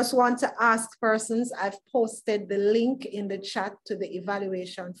 Just want to ask persons, I've posted the link in the chat to the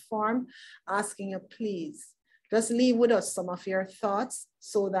evaluation form, asking you please, just leave with us some of your thoughts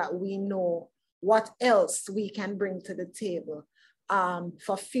so that we know what else we can bring to the table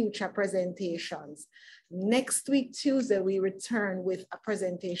for future presentations. Next week, Tuesday, we return with a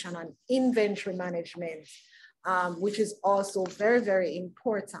presentation on inventory management, which is also very, very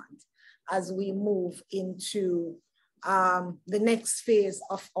important as we move into the next phase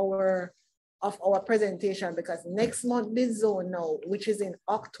of our presentation, because next month this zone now, which is in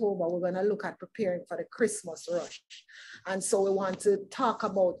October, we're going to look at preparing for the Christmas rush. And so we want to talk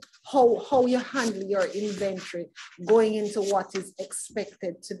about how you handle your inventory going into what is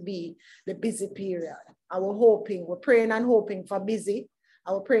expected to be the busy period. And we're praying and hoping for busy.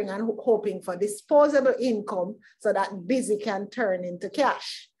 And we're praying and hoping for disposable income so that busy can turn into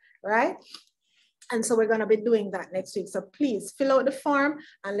cash, right? And so we're going to be doing that next week. So please fill out the form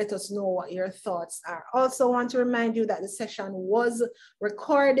and let us know what your thoughts are. Also want to remind you that the session was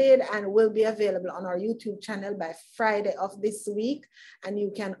recorded and will be available on our YouTube channel by Friday of this week. And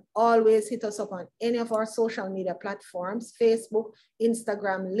you can always hit us up on any of our social media platforms, Facebook,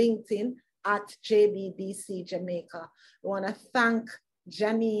 Instagram, LinkedIn, at JBDC Jamaica. We want to thank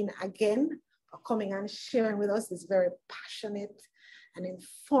Janine again for coming and sharing with us this very passionate and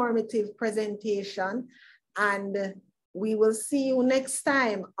informative presentation. And we will see you next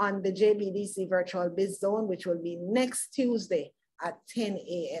time on the JBDC Virtual Biz Zone, which will be next Tuesday at 10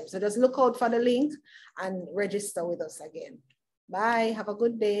 a.m. So just look out for the link and register with us again. Bye. Have a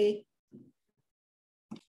good day.